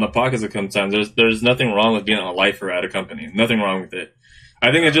on the podcast a couple times. There's nothing wrong with being a lifer at a company. Nothing wrong with it.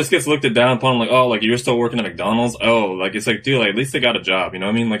 I think it just gets looked down upon, like, oh, like, you're still working at McDonald's? Oh, like, it's like, dude, like, at least they got a job, you know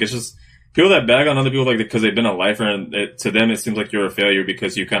what I mean? Like, it's just, people that bag on other people like because they've been a lifer, and to them it seems like you're a failure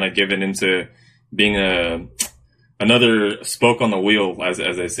because you kind of given into being another spoke on the wheel, as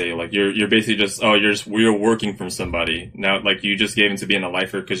they say. Like you're basically just you're working from somebody now. Like you just gave into being a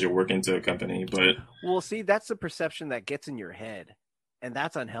lifer because you're working to a company. But well, see, that's the perception that gets in your head, and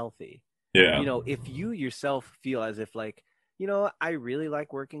that's unhealthy. yeah, You know, if you yourself feel as if like, you know, I really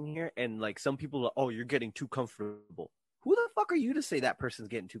like working here, and like some people are, oh, you're getting too comfortable. Who the fuck are you to say that person's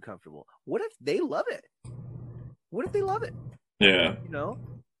getting too comfortable? What if they love it? What if they love it? yeah. You know,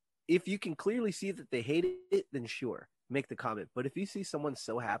 if you can clearly see that they hate it, then sure, make the comment. But if you see someone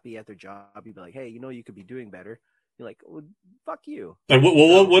so happy at their job, you'd be like, hey, you know, you could be doing better. You're like, well, fuck you. Like,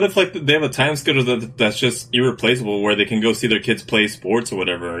 what if like they have a time schedule that's just irreplaceable, where they can go see their kids play sports or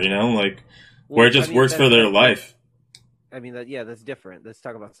whatever, you know, like where it just works for their life. I mean, that's different. Let's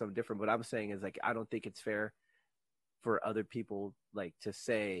talk about something different. What I'm saying is like, I don't think it's fair for other people like to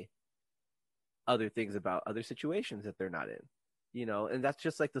say other things about other situations that they're not in, you know, and that's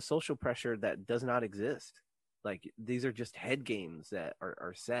just like the social pressure that does not exist. Like these are just head games that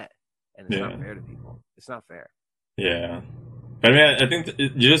are set, and it's not fair to people. It's not fair. Yeah. But I mean, I think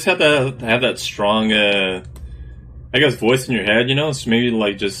you just have to have that strong, I guess, voice in your head, you know, so maybe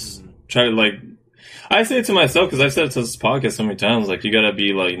like just try to like, I say it to myself because I've said it to this podcast so many times, like you gotta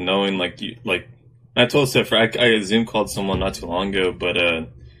be like knowing, like you, like, I told Steph, I Zoom called someone not too long ago, but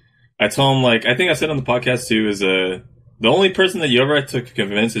I told him, like, I think I said on the podcast too, is the only person that you ever have to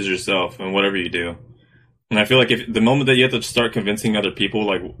convince is yourself and whatever you do. And I feel like if the moment that you have to start convincing other people,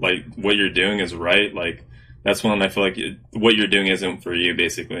 like what you're doing is right, like that's when I feel like what you're doing isn't for you,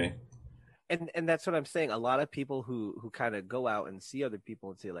 basically. And that's what I'm saying. A lot of people who kind of go out and see other people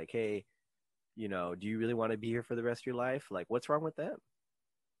and say like, hey, you know, do you really want to be here for the rest of your life? Like, what's wrong with them?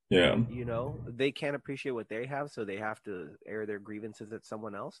 Yeah. You know, they can't appreciate what they have, so they have to air their grievances at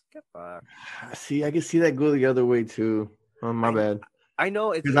someone else. Get fucked. See, I can see that go the other way too. Oh, my bad. I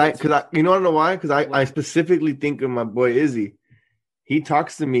know it's because I you know, I don't know why. Because I specifically think of my boy Izzy. He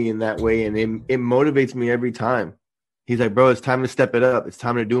talks to me in that way, and it motivates me every time. He's like, bro, it's time to step it up. It's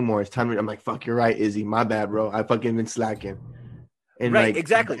time to do more. It's time to. I'm like, fuck, you're right, Izzy. My bad, bro. I fucking been slacking. And right, like,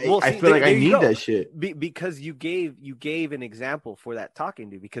 exactly. Well, I feel like I need that shit. Because you gave an example for that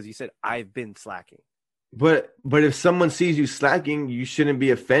talking to, because you said I've been slacking. But if someone sees you slacking, you shouldn't be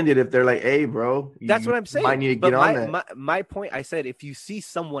offended if they're like, hey, bro. That's what I'm saying. I need to get on that. My point, I said, if you see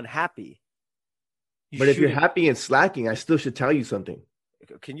someone happy, but if you're happy and slacking, I still should tell you something.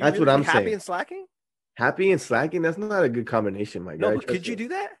 Can you? That's really what I'm be happy saying. and slacking? Happy and slacking. That's not a good combination, my guy. No, but could you do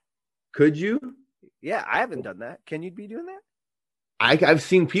that? Could you? Yeah, I haven't done that. Can you be doing that? I've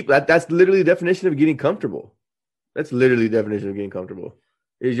seen people. That's literally the definition of getting comfortable. That's literally the definition of getting comfortable.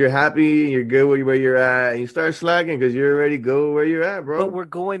 Is you're happy, you're good where you're at, and you start slacking because you're already go where you're at, bro. But we're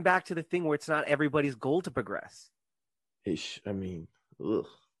going back to the thing where it's not everybody's goal to progress. I mean, ugh.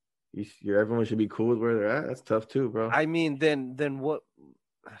 Everyone should be cool with where they're at. That's tough too, bro. I mean, then what?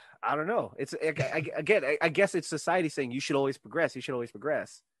 I don't know. It's I guess it's society saying you should always progress. You should always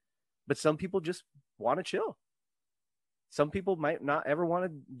progress. But some people just want to chill. Some people might not ever want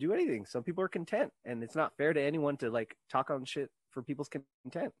to do anything. Some people are content, and it's not fair to anyone to like talk on shit for people's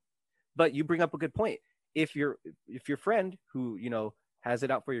content. But you bring up a good point. If your friend who, you know, has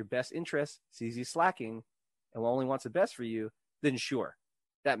it out for your best interest sees you slacking and only wants the best for you, then sure,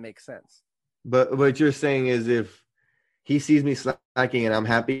 that makes sense. But what you're saying is if he sees me slacking and I'm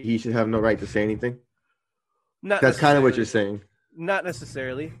happy, he should have no right to say anything. That's kind of what you're saying. Not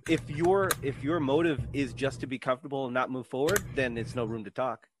necessarily. If your motive is just to be comfortable and not move forward, then it's no room to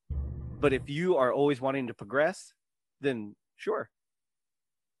talk. But if you are always wanting to progress, then sure.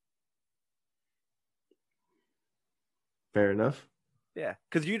 Fair enough. Yeah,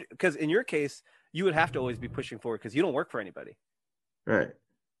 because in your case, you would have to always be pushing forward because you don't work for anybody. Right.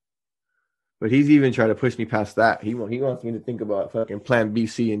 But he's even trying to push me past that. He wants me to think about fucking plan B,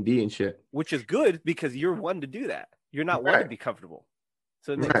 C, and D and shit. Which is good because you're one to do that. You're not one to be comfortable.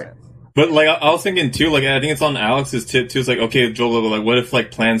 So it makes sense. But like I was thinking too, like I think it's on Alex's tip too. It's like, okay, Joel, like what if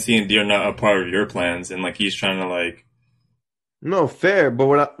like plan C and D are not a part of your plans, and like he's trying to like. No, fair. But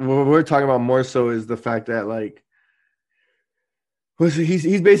what we're talking about more so is the fact that like,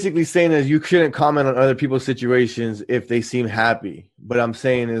 he's basically saying is you shouldn't comment on other people's situations if they seem happy. But I'm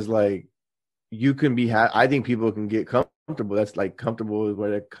saying is like, you can be I think people can get comfortable. That's like comfortable where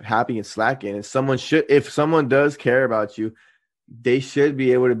they're happy and slacking. And if someone does care about you, they should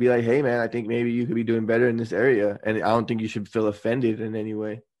be able to be like, hey man, I think maybe you could be doing better in this area. And I don't think you should feel offended in any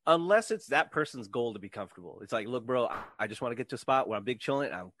way. Unless it's that person's goal to be comfortable. It's like, look, bro, I just want to get to a spot where I'm big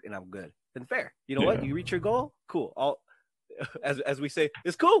chilling and I'm good. Then fair. You know what? You reach your goal, cool. As we say,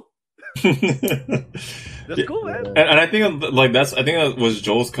 it's cool. That's cool, man. And I think like I think that was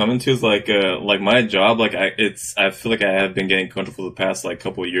Joel's coming to is like my job, like I feel like I have been getting comfortable the past like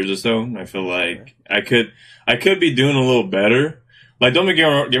couple of years or so. And I feel like I could be doing a little better. Like, don't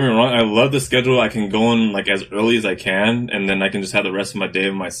get me wrong, I love the schedule. I can go in like as early as I can, and then I can just have the rest of my day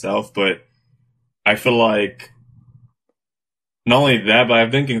to myself. But I feel like not only that, but I've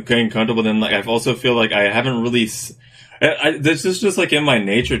been getting comfortable. Then like I also feel like I haven't really. This is just like in my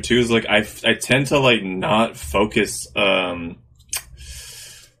nature too. Is like I tend to like not focus.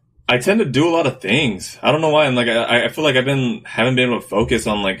 I tend to do a lot of things. I don't know why. And like I feel like haven't been able to focus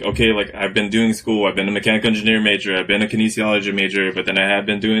on like, okay, like I've been doing school. I've been a mechanical engineer major. I've been a kinesiology major. But then I have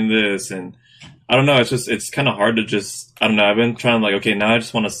been doing this, and I don't know. It's kind of hard to just. I don't know. I've been trying to like, okay, now I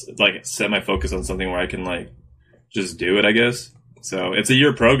just want to like set my focus on something where I can like just do it, I guess. So it's a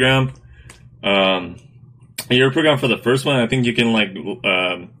year program. A year program for the first one. I think you can like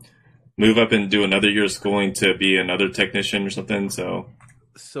move up and do another year of schooling to be another technician or something. So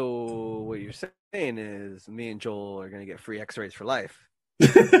what you're saying is me and Joel are gonna get free X-rays for life.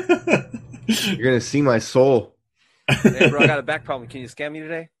 You're gonna see my soul. Hey, bro, I got a back problem. Can you scan me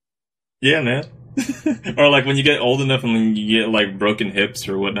today? Yeah, man. Or like when you get old enough and when you get like broken hips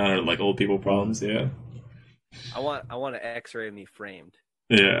or whatnot, or like old people problems. Yeah. I want an X-ray of me framed.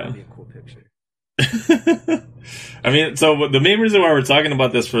 Yeah. That'd be a cool picture. I mean, so the main reason why we're talking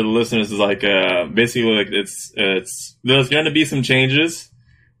about this for the listeners is like basically like it's there's going to be some changes.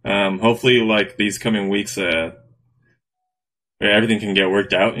 Hopefully, like these coming weeks, everything can get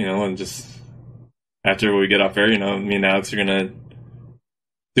worked out, you know, and just after we get off air, you know, me and Alex are gonna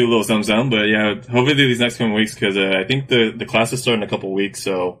do a little something. But yeah, hopefully these next coming weeks, because I think the class is starting in a couple weeks,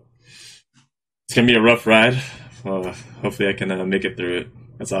 so it's gonna be a rough ride. Hopefully, I can make it through it.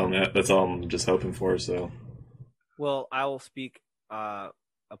 That's all I'm just hoping for. So, well, I will speak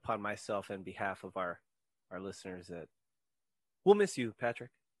upon myself and behalf of our listeners that we'll miss you, Patrick.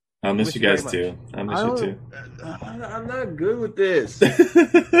 I'll miss you guys too. I miss you too. I'm not good with this.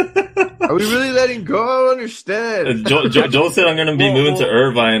 Are we really letting go? I don't understand. Joel said I'm going to be moving to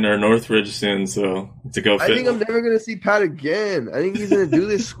Irvine or Northridge soon, so to go fit. I think I'm never going to see Pat again. I think he's going to do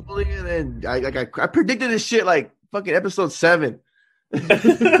this schooling, and then I predicted this shit like fucking episode 7.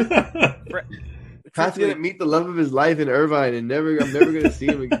 Pat's going to meet the love of his life in Irvine, and I'm never going to see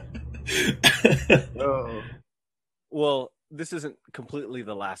him again. Oh. Well, this isn't completely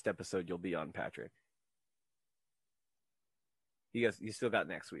the last episode you'll be on, Patrick. You still got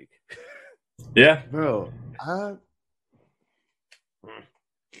next week. Yeah, bro.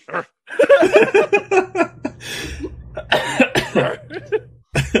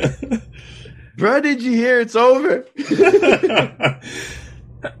 Bro, did you hear? It's over.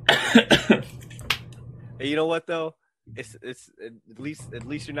 Hey, you know what though? It's at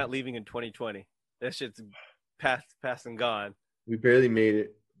least you're not leaving in 2020. That shit's past and gone. We barely made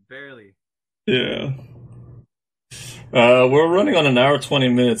it. Barely. Yeah. We're running on an hour 20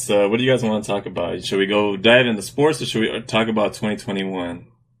 minutes. What do you guys want to talk about? Should we go dive into sports, or should we talk about 2021?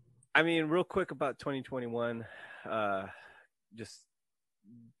 I mean, real quick about 2021. Just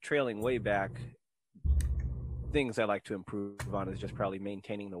trailing way back. Things I like to improve on is just probably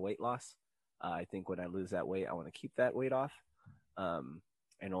maintaining the weight loss. I think when I lose that weight, I want to keep that weight off,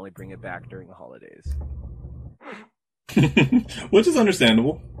 and only bring it back during the holidays. Which is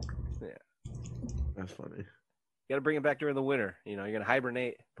understandable. Yeah, that's funny. You got to bring it back during the winter. You know, you're gonna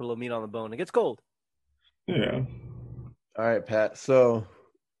hibernate, put a little meat on the bone. It gets cold. Yeah. All right, Pat. So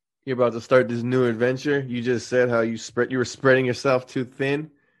you're about to start this new adventure. You just said how you were spreading yourself too thin.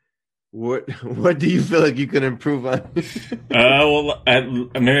 What do you feel like you can improve on? Well,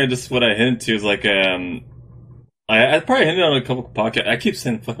 maybe just what I hinted to is like I probably hinted on a couple of podcasts. I keep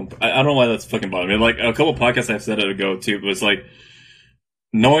saying fucking. I don't know why that's fucking bothering me. Like a couple of podcasts I've said it ago too, but it's like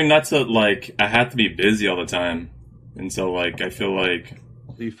knowing not to like. I have to be busy all the time, and so like I feel like.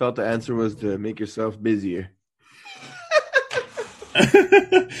 So you felt the answer was to make yourself busier.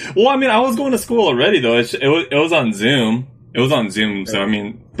 Well, I mean, I was going to school already though. It was on Zoom. It was on Zoom, so I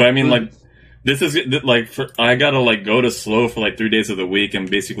mean, like this is like I gotta like go to SLO for like 3 days of the week, and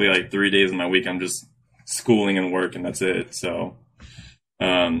basically like 3 days of my week I'm just schooling and work, and that's it. So,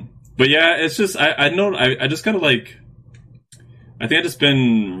 but yeah, it's just I know I just gotta like I think I just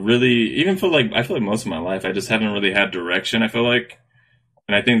been really even for like I feel like most of my life I just haven't really had direction. I feel like,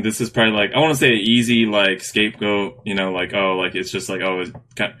 and I think this is probably like I want to say an easy like scapegoat, you know, like oh like it's just like oh it's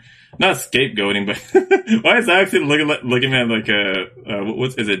kind of, not scapegoating, but why is that actually looking at like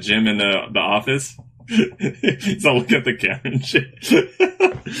what is it Jim in the office? He's all looking at the camera and shit.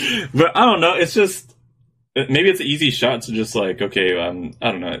 But I don't know. It's just maybe it's an easy shot to just like, okay, I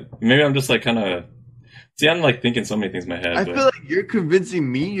don't know. Maybe I'm just like kind of. See, I'm like thinking so many things in my head. I but... feel like you're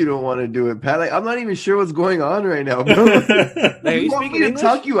convincing me you don't want to do it, Pat. Like I'm not even sure what's going on right now, bro. Hey, are you you want speaking me to English?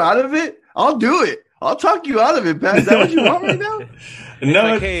 talk you out of it? I'll do it. I'll talk you out of it, Pat. Is that what you want right now? No,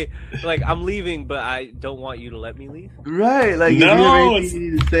 Like, hey, like I'm leaving, but I don't want you to let me leave. Right? Like, No, if you have it's- anything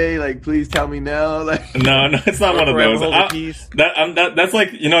you need to say, like, please tell me now. Like, no, it's not one of Forever those. hold the keys. That's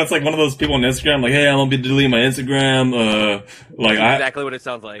like, you know, it's like one of those people on Instagram, like, hey, I'm gonna be deleting my Instagram. Like, That's exactly what it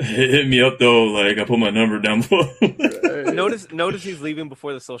sounds like. hit me up though. Like, I put my number down below. Notice he's leaving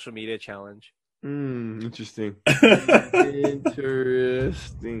before the social media challenge. interesting.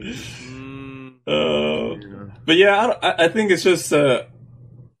 Interesting. But yeah, I think it's just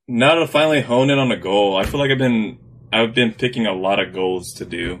now to finally hone in on a goal. I feel like I've been picking a lot of goals to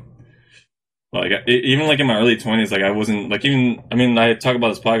do. Like even like in my early 20s, like I wasn't like even. I mean, I talk about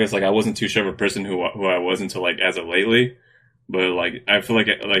this podcast like I wasn't too sure of a person who I was until like as of lately. But like I feel like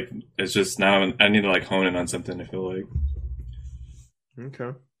it's just now I need to like hone in on something. I feel like.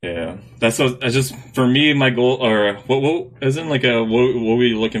 Okay. Yeah, that's just for me. My goal, or what isn't like what were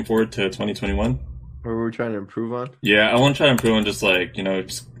we looking forward to 2021? What were we trying to improve on? Yeah, I want to try to improve on just like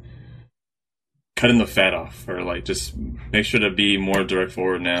just cutting the fat off, or like just make sure to be more direct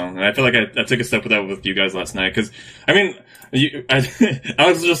forward now. And I feel like I took a step with that with you guys last night because I mean, I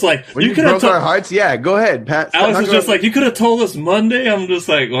was just like, When you could have broke our hearts, yeah. Go ahead, Pat. Alex was just like, you could have told us Monday. I'm just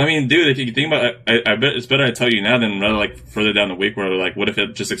like, well, I mean, dude, if you think about it, I bet it's better I tell you now than rather like further down the week where like, what if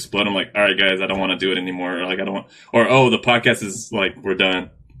it just exploded? I'm like, all right, guys, I don't want to do it anymore. Or like, I don't want, or oh, the podcast is like, we're done.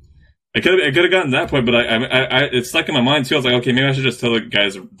 I could have gotten to that point, but I it's stuck in my mind too. I was like, okay, maybe I should just tell the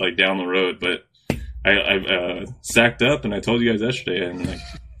guys like down the road. But I sacked up and I told you guys yesterday, and like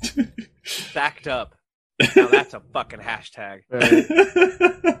Backed up. Now that's a fucking hashtag.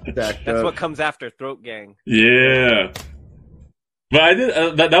 That's what comes after Throat Gang. Yeah. But I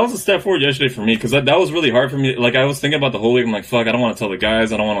did that was a step forward yesterday for me because that was really hard for me. Like I was thinking about the whole week. I'm like, fuck, I don't want to tell the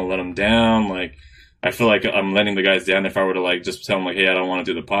guys. I don't want to let them down. Like. I feel like I'm letting the guys down if I were to like just tell them like, hey, I don't want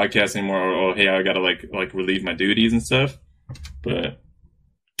to do the podcast anymore, or oh, hey, I gotta like relieve my duties and stuff. But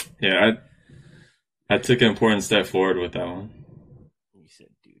yeah, I took an important step forward with that one. You said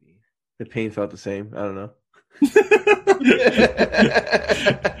duty. The pain felt the same. I don't know.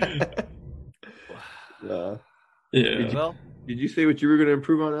 Yeah. Well, Did you say what you were going to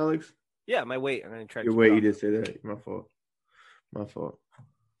improve on, Alex? yeah, my weight. I'm gonna try. Your weight, you did say that. My fault. What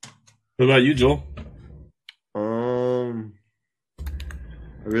about you, Joel? I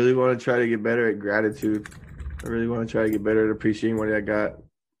really want to try to get better at gratitude. I really want to try to get better at appreciating what I got.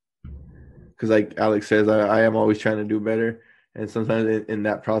 Because like Alex says, I am always trying to do better. And sometimes in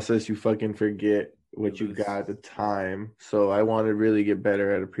that process, you fucking forget what you got at the time. So I want to really get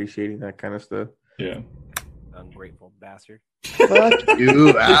better at appreciating that kind of stuff. Yeah. Ungrateful bastard. Fuck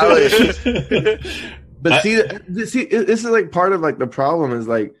you, Alex. But see, this is like part of like the problem is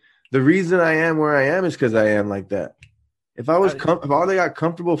like the reason I am where I am is because I am like that. If I was if all they got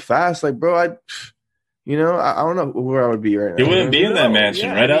comfortable fast, like bro, I don't know where I would be right now. He wouldn't be in that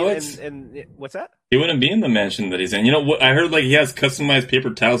mansion, right, Alex? And what's that? He wouldn't be in the mansion that he's in. You know what? I heard like he has customized paper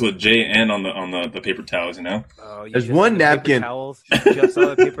towels with JN on the paper towels. You know. Oh, you There's just one saw the paper napkin. Towels. You just saw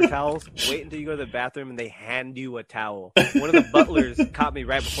the paper towels. Wait until you go to the bathroom and they hand you a towel. One of the butlers caught me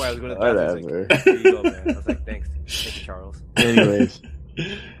right before I was going to the bathroom. He was like, here you go, man. I was like, thanks. Thank you, Charles. Anyways,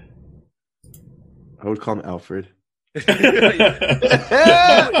 I would call him Alfred.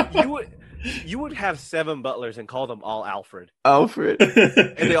 You would have 7 butlers and call them all Alfred, Alfred,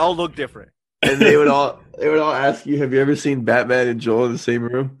 and they all look different. and they would all ask you, "Have you ever seen Batman and Joel in the same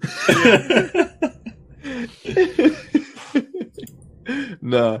room?"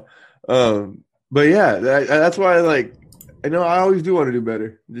 No, but yeah, that's why I know I always do want to do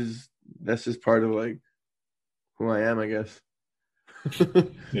better. That's just part of like who I am, I guess.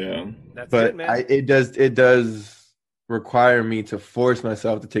 Yeah. That's But it, man. it does require me to force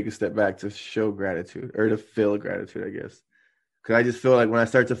myself to take a step back to show gratitude or to feel gratitude, I guess. Because I just feel like when I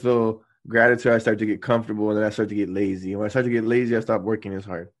start to feel gratitude, I start to get comfortable, and then I start to get lazy. And when I start to get lazy, I stop working as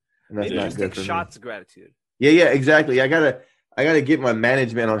hard, and that's Maybe not just good take for shots of gratitude. me. Yeah, exactly. I gotta get my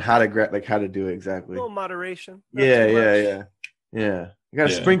management on how to how to do it A exactly. little moderation. not Yeah. too much. I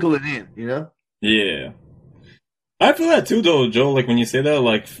gotta Yeah. sprinkle it in, you know. Yeah. I feel that too, though, Joel. Like when you say that,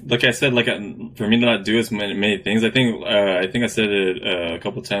 like I said, like for me to not do as many things, I think I said it a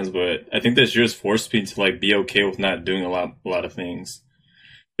couple times, but I think this year's forced me to like be okay with not doing a lot of things,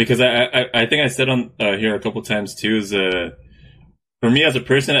 because I think I said on here a couple times too is for me as a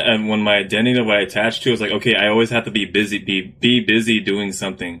person, and when my identity that I attach to is like, okay, I always have to be busy, be busy doing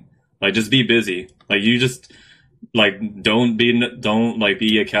something. Like, just be busy. Like, you just, like, don't like,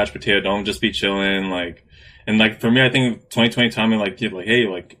 be a couch potato. Don't just be chilling. Like, and like, for me, I think 2020 taught me, like, people, like, hey,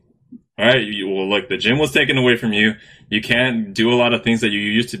 like, all right, well, look, the gym was taken away from you. You can't do a lot of things that you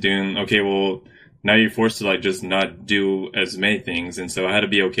used to do. And okay, well, now you're forced to, like, just not do as many things. And so I had to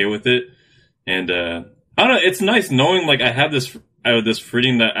be okay with it. And, I don't know, it's nice knowing, like, I have this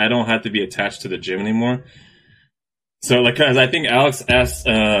freedom that I don't have to be attached to the gym anymore. So, like, cause I think Alex asked,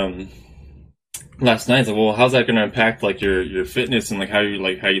 last night, like, well, how's that going to impact, like, your fitness and, like, how you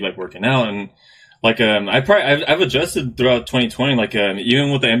like working out? And, like, I've adjusted throughout 2020, like,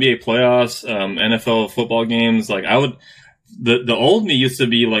 even with the NBA playoffs, NFL football games, like, the old me used to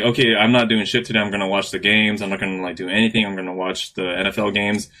be like, okay, I'm not doing shit today. I'm going to watch the games. I'm not going to, like, do anything. I'm going to watch the NFL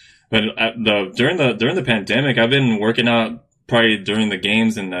games. But during the pandemic, I've been working out probably during the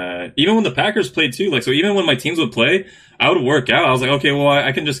games, and even when the Packers played too. Like, so even when my teams would play, I would work out. I was like, okay, well,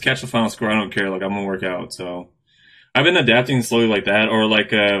 I can just catch the final score. I don't care. Like, I'm gonna work out. So I've been adapting slowly like that, or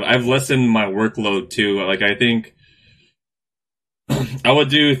like I've lessened my workload too. Like, I think I would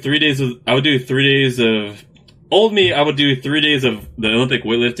do 3 days of old me. I would do 3 days of the Olympic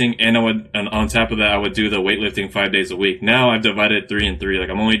weightlifting, and on top of that, I would do the weightlifting 5 days a week. Now I've divided 3 and 3. Like,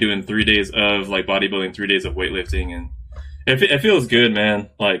 I'm only doing 3 days of, like, bodybuilding, 3 days of weightlifting, and it feels good, man.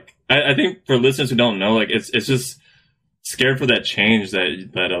 Like, I think for listeners who don't know, like, it's just scared for that change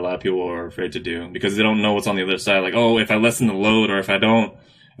that a lot of people are afraid to do, because they don't know what's on the other side. Like, oh, if I lessen the load, or if I'm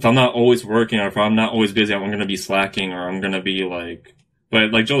not always working, or if I'm not always busy, I'm going to be slacking, or I'm going to be like.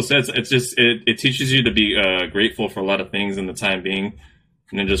 But like Joel says, it's just it teaches you to be grateful for a lot of things in the time being,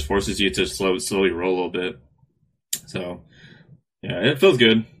 and it just forces you to slowly roll a little bit. So yeah, it feels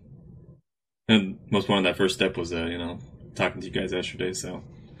good. And most important, that first step was talking to you guys yesterday. So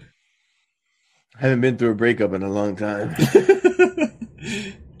I haven't been through a breakup in a long time.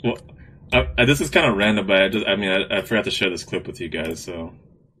 Well, this is kind of random, but I forgot to share this clip with you guys. So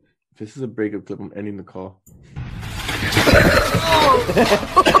If this is a breakup clip, I'm ending the call.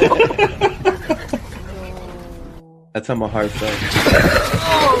 That's how my heart felt.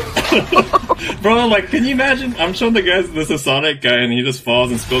 Bro, like, can you imagine? I'm showing the guys this is Sonic guy, and he just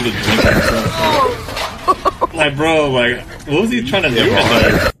falls and spills a drink on himself. Like, bro, like, what was he trying to do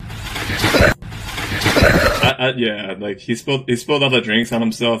right there? Yeah, like, he spilled all the drinks on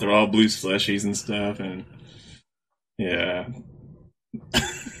himself. They're all blue slushies and stuff, and yeah.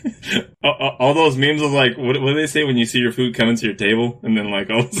 all those memes of, like, what do they say when you see your food coming to your table, and then, like,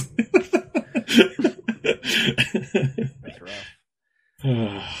 all That's rough.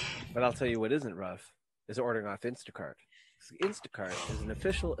 But I'll tell you what isn't rough is ordering off Instacart. Instacart is an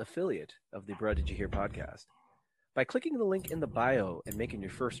official affiliate of the Bro Did You Hear podcast. By clicking the link in the bio and making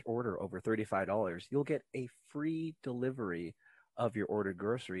your first order over $35, you'll get a free delivery of your ordered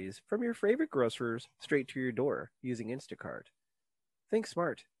groceries from your favorite grocers straight to your door using Instacart. Think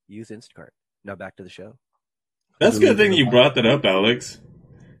smart. Use Instacart. Now back to the show. That's a good thing you brought that up, Alex.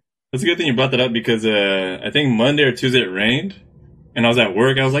 That's a good thing you brought that up, because I think Monday or Tuesday it rained, and I was at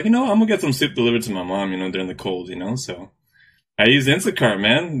work. I was like, I'm gonna get some soup delivered to my mom, during the cold, so I used Instacart,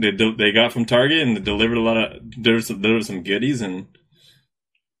 man. They got from Target, and they delivered some goodies, and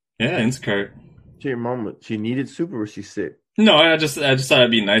yeah, Instacart. So your mom, she needed soup, or was she sick? No, I just thought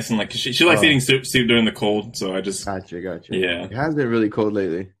it'd be nice, and like she likes eating soup during the cold, so I just Gotcha. Yeah, It has been really cold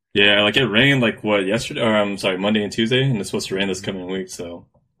lately. Yeah, like it rained like yesterday, or I'm sorry, Monday and Tuesday, and it's supposed to rain this coming week, so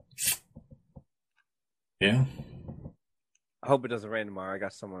yeah. I hope it doesn't rain tomorrow. I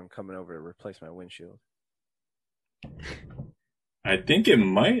got someone coming over to replace my windshield. I think it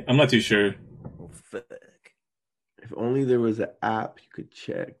might. I'm not too sure. Oh, fuck. If only there was an app you could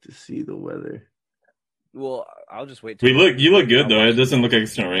check to see the weather. Well, I'll just wait. You look good though. It doesn't look like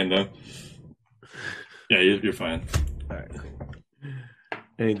it's gonna rain though. Yeah, you're fine. All right, cool.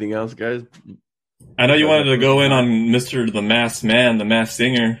 Anything else, guys? I know you wanted to go in on Mr. The Masked Man, the Masked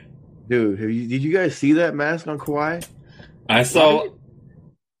Singer. Dude, did you guys see that mask on Kawhi? I saw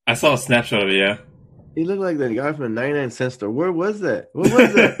a snapshot of it. Yeah. He looked like that guy from the 99 cent store. Where was that? What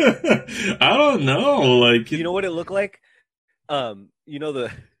was that? I don't know. Like, You know what it looked like? You know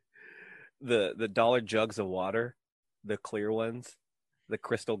the dollar jugs of water, the clear ones, the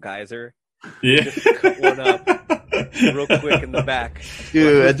Crystal Geyser. yeah. Just cut one up real quick in the back.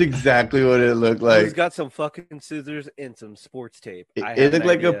 Dude, that's exactly what it looked like. He's got some fucking scissors and some sports tape. It looked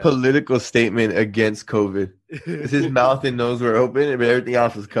like a political statement against COVID. His mouth and nose were open, but everything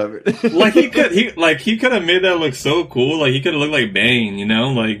else was covered. Like he could have made that look so cool. Like he could have looked like Bane,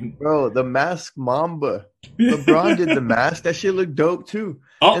 Like, bro, the mask Mamba. LeBron did the mask. That shit looked dope too.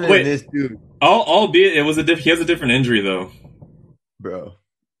 Oh and then wait, this dude, albeit it was he has a different injury though. bro.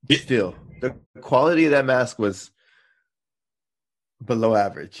 Still, the quality of that mask was below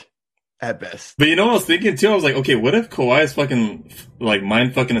average at best. But you know what I was thinking too? I was like, okay, what if Kawhi is fucking like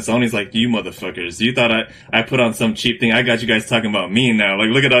mind fucking his own? He's like, you motherfuckers, you thought I put on some cheap thing. I got you guys talking about me now. Like,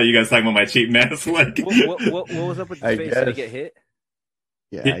 look at all you guys talking about my cheap mask. Like, What was up with his face? Did he get hit?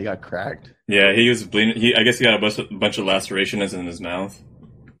 Yeah, he got cracked. Yeah, he was bleeding. I guess he got a bunch of lacerations in his mouth.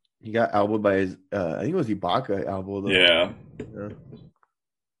 He got elbowed by his. I think it was Ibaka elbowed him. Yeah. Yeah.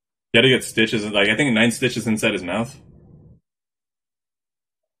 He had to get stitches. Like I think 9 stitches inside his mouth.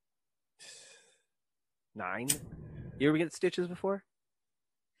 9? You ever get stitches before?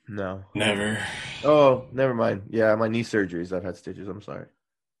 No. Never. Oh, never mind. Yeah, my knee surgeries. I've had stitches. I'm sorry.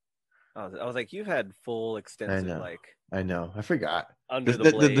 I was like, you've had full extensive know. like I know. I forgot. under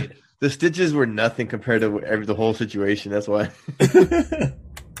the blade. The stitches were nothing compared to the whole situation. That's why.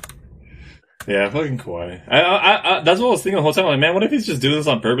 Yeah, fucking Kawhi. I that's what I was thinking the whole time. Like, man, what if he's just doing this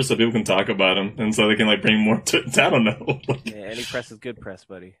on purpose so people can talk about him and so they can like bring more to? I don't know. Like, Yeah, any press is good press,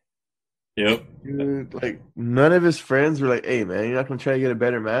 buddy. yep. Dude, like none of his friends were like, "Hey, man, you're not gonna try to get a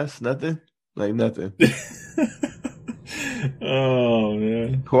better mask? Nothing. Like nothing." Oh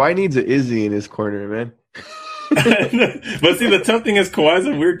man. Kawhi needs an Izzy in his corner, man. But see, the tough thing is Kawhi's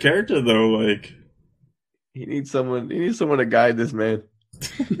a weird character though. Like, He needs someone. He needs someone to guide this man.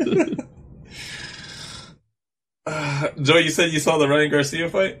 Joe, you said you saw the Ryan Garcia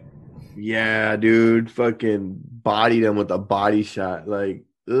fight? Yeah, dude, fucking bodied him with a body shot. Like,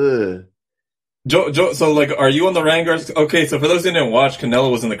 ugh. Joe, so like, are you on the Ryan Garcia? Okay, so for those who didn't watch,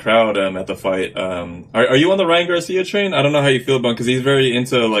 Canelo was in the crowd at the fight. Are you on the Ryan Garcia train? I don't know how you feel about him because he's very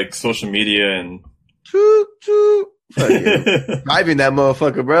into like social media and. Choo choo. Fucking driving that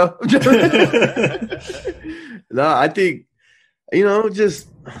motherfucker, bro. No, I think just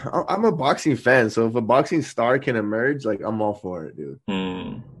I'm a boxing fan, so if a boxing star can emerge, like I'm all for it, dude. Hmm.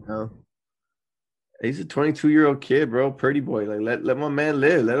 You know? He's a 22-year-old kid, bro, pretty boy. Like let my man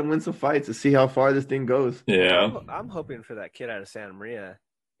live. Let him win some fights to see how far this thing goes. Yeah. I'm hoping for that kid out of Santa Maria,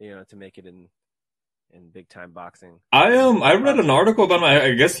 to make it in big time boxing. I read an article about him.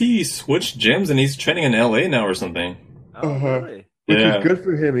 I guess he switched gyms and he's training in LA now or something. Oh, really? Which Yeah. is good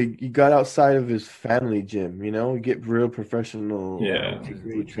for him. He got outside of his family gym, get real professional Yeah.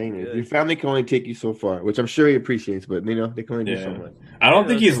 great trainers. Good. Your family can only take you so far, which I'm sure he appreciates, but they can only do Yeah. so much. I don't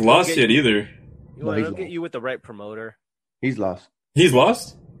think he's They'll lost get yet you- either. You No, want he's to get not. you with the right promoter. He's lost. He's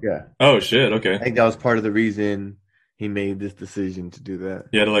lost? Yeah. Oh shit, I okay. think that was part of the reason he made this decision to do that.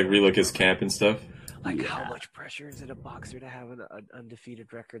 He had to like relook his camp and stuff. Like, how much pressure is it a boxer to have an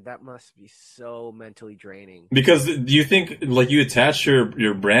undefeated record? That must be so mentally draining. Because do you think like you attach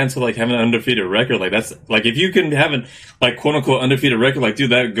your brand to like having an undefeated record? Like that's like if you can have an like quote unquote undefeated record, like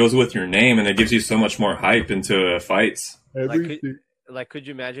dude, that goes with your name and it gives you so much more hype into fights. Could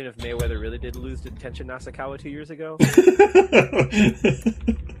you imagine if Mayweather really did lose to Tenshin Nasukawa 2 years ago?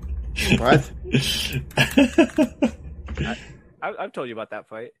 What? I've told you about that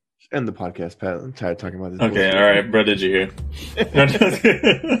fight. End the podcast, Pat. I'm tired of talking about this. Okay, bullshit. all right, bro. Did you hear?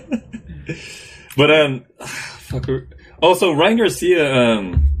 But fuck. Also, Ryan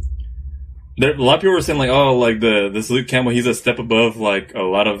Garcia. There, a lot of people were saying like, oh, like this Luke Campbell, he's a step above like a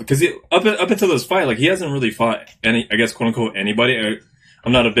lot of because up until this fight, like he hasn't really fought any, I guess, quote unquote anybody.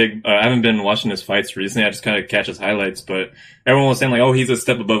 I'm not a big. I haven't been watching his fights recently. I just kind of catch his highlights, but everyone was saying like, oh, he's a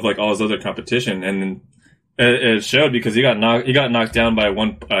step above like all his other competition, and then it showed because he got knocked down by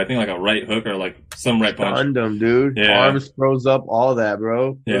one, I think like a right hook or like some right punch. Stunned him, dude. Yeah. Arms froze up, all that,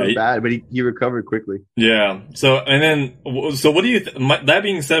 bro. It Yeah, was bad, but he recovered quickly. Yeah. So and then what do you? That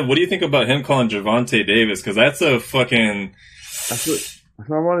being said, what do you think about him calling Gervonta Davis? Because that's a fucking. That's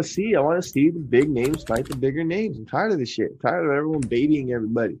what I want to see. I want to see the big names fight the bigger names. I'm tired of this shit. I'm tired of everyone babying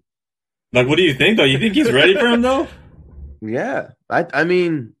everybody. Like, what do you think though? You think he's ready for him though? Yeah, I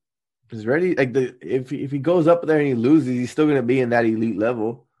mean, he's ready. Like if he goes up there and he loses, he's still gonna be in that elite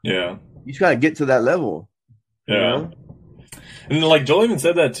level. Yeah. You just gotta get to that level. Yeah. You know? And like Joel even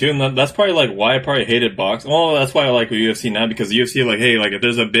said that too, and that's probably like why I probably hated boxing. Well, that's why I like UFC now because UFC like, hey, like if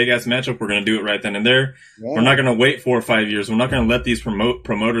there's a big ass matchup, we're gonna do it right then and there. Yeah. We're not gonna wait 4 or 5 years. We're not gonna let these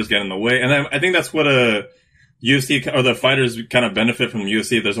promoters get in the way. And I think that's what UFC or the fighters kind of benefit from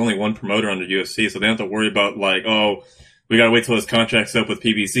UFC. There's only one promoter under UFC, so they don't have to worry about like, oh, we gotta wait till his contract's up with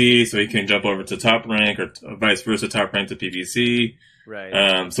PBC so he can jump over to Top Rank or vice versa, Top Rank to PBC.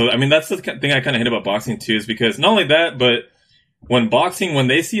 Right. So I mean that's the thing I kind of hate about boxing too, is because not only that, but when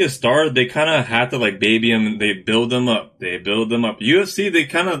they see a star, they kind of have to like baby him. They build them up. UFC, they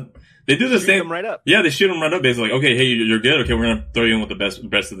do the Shoot same. them right up. Yeah, they shoot them right up. Basically, like, okay, hey, you're good. Okay, we're gonna throw you in with the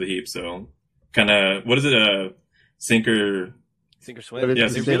best of the heap. So, kind of, what is it? Sink or Sink or But swim.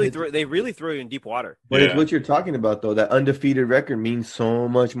 it's They the really same- throw you in deep water. But it's Yeah. what you're talking about, though. That undefeated record means so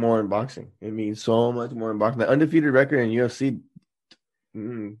much more in boxing. It means so much more in boxing. The undefeated record in UFC,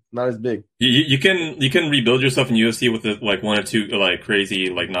 not as big. You can rebuild yourself in UFC with like one or two like crazy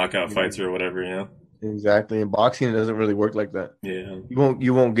like knockout fights or whatever, you know. Exactly. In boxing, it doesn't really work like that. Yeah.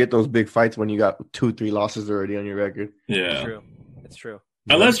 You won't get those big fights when you got 2-3 losses already on your record. It's Yeah. true. It's true.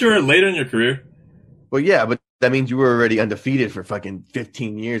 Unless you're later in your career. But yeah, but that means you were already undefeated for fucking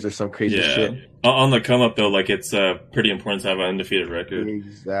 15 years or some crazy Yeah. shit. On the come up though, like it's pretty important to have an undefeated record.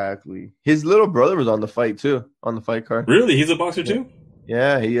 Exactly. His little brother was on the fight too, on the fight card. Really? He's a boxer too?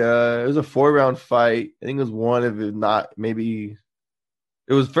 Yeah, he it was a 4-round fight. I think it was one of it not maybe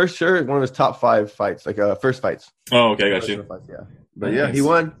it was for sure one of his top 5 fights, like first fights. Oh, okay, I got you. First fights, yeah. But yeah, he Nice.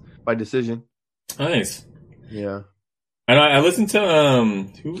 won by decision. Nice. Yeah. And I listened to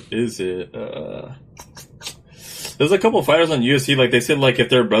who is it? There's a couple fighters on UFC, like they said, like if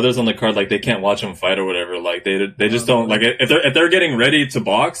they're brothers on the card, like they can't watch them fight or whatever. Like they just don't like if they're getting ready to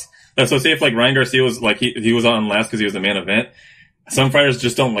box. So say if like Ryan Garcia was like he was on last because he was the main event. Some fighters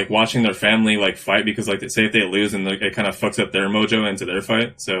just don't like watching their family like fight because like they say if they lose and it kind of fucks up their mojo into their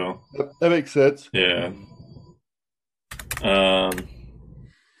fight. So That makes sense. yeah.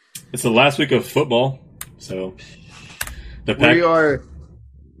 It's the last week of football, so the pack. We're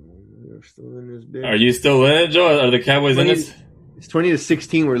still in this bitch. Are you still in it, Joe? Are the Cowboys in it? It's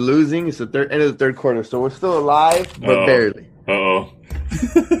 20-16. We're losing. It's the end of the third quarter, so we're still alive, but Oh. barely. Uh-oh.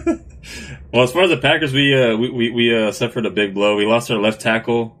 Well, as far as the Packers, we suffered a big blow. We lost our left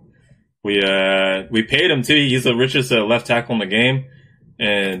tackle. We paid him too. He's the richest left tackle in the game,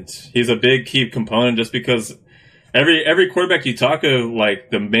 and he's a big key component just because every quarterback you talk of, like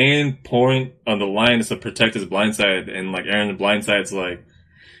the main point on the line is to protect his blind side, and like Aaron's blind side's like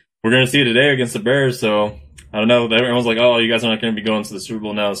we're gonna see it today against the Bears. So I don't know. Everyone's like, oh, you guys are not gonna be going to the Super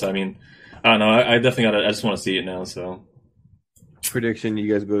Bowl now. So I mean, I don't know. I definitely I just want to see it now. So. Prediction: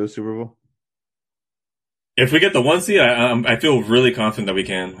 you guys go to the Super Bowl? If we get the 1 seed, I feel really confident that we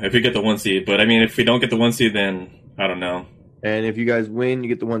can. If we get the 1 seed, but I mean, if we don't get the 1 seed, then I don't know. And if you guys win, you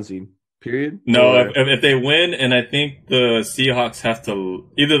get the 1 seed. Period. No, Or- if they win, and I think the Seahawks have to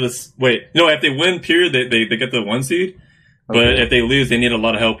either this. Wait, no, if they win, period, they get the 1 seed. But Okay. if they lose, they need a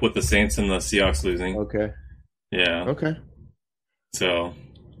lot of help with the Saints and the Seahawks losing. Okay. Yeah. Okay. So,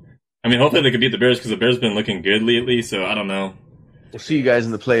 I mean, hopefully they could beat the Bears because the Bears been looking good lately. So I don't know. We'll see you guys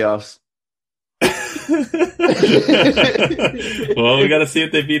in the playoffs. Well, we got to see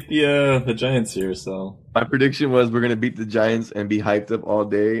if they beat the Giants here. So. My prediction was we're gonna beat the Giants and be hyped up all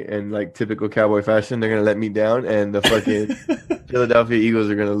day, and like typical Cowboy fashion, they're gonna let me down, and the fucking Philadelphia Eagles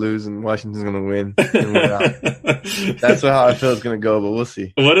are gonna lose, and Washington's gonna win. And we're out. That's how I feel it's gonna go, but we'll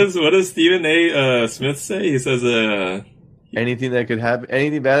see. What does Stephen A. Smith say? He says, Anything that could happen,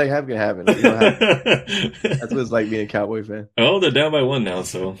 anything bad that can happen. You know, that's what it's like being a Cowboy fan. Oh, they're down by 1 now,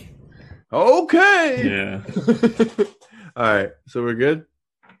 so Okay. yeah. All right, so we're good.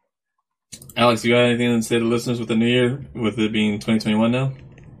 Alex, you got anything to say to listeners with the new year, with it being 2021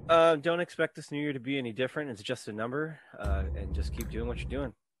 now? Don't expect this new year to be any different. It's just a number, and just keep doing what you're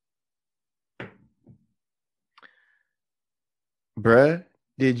doing. Bruh,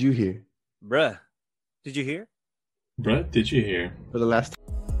 did you hear? Bruh, did you hear? Brett, did you hear? For the last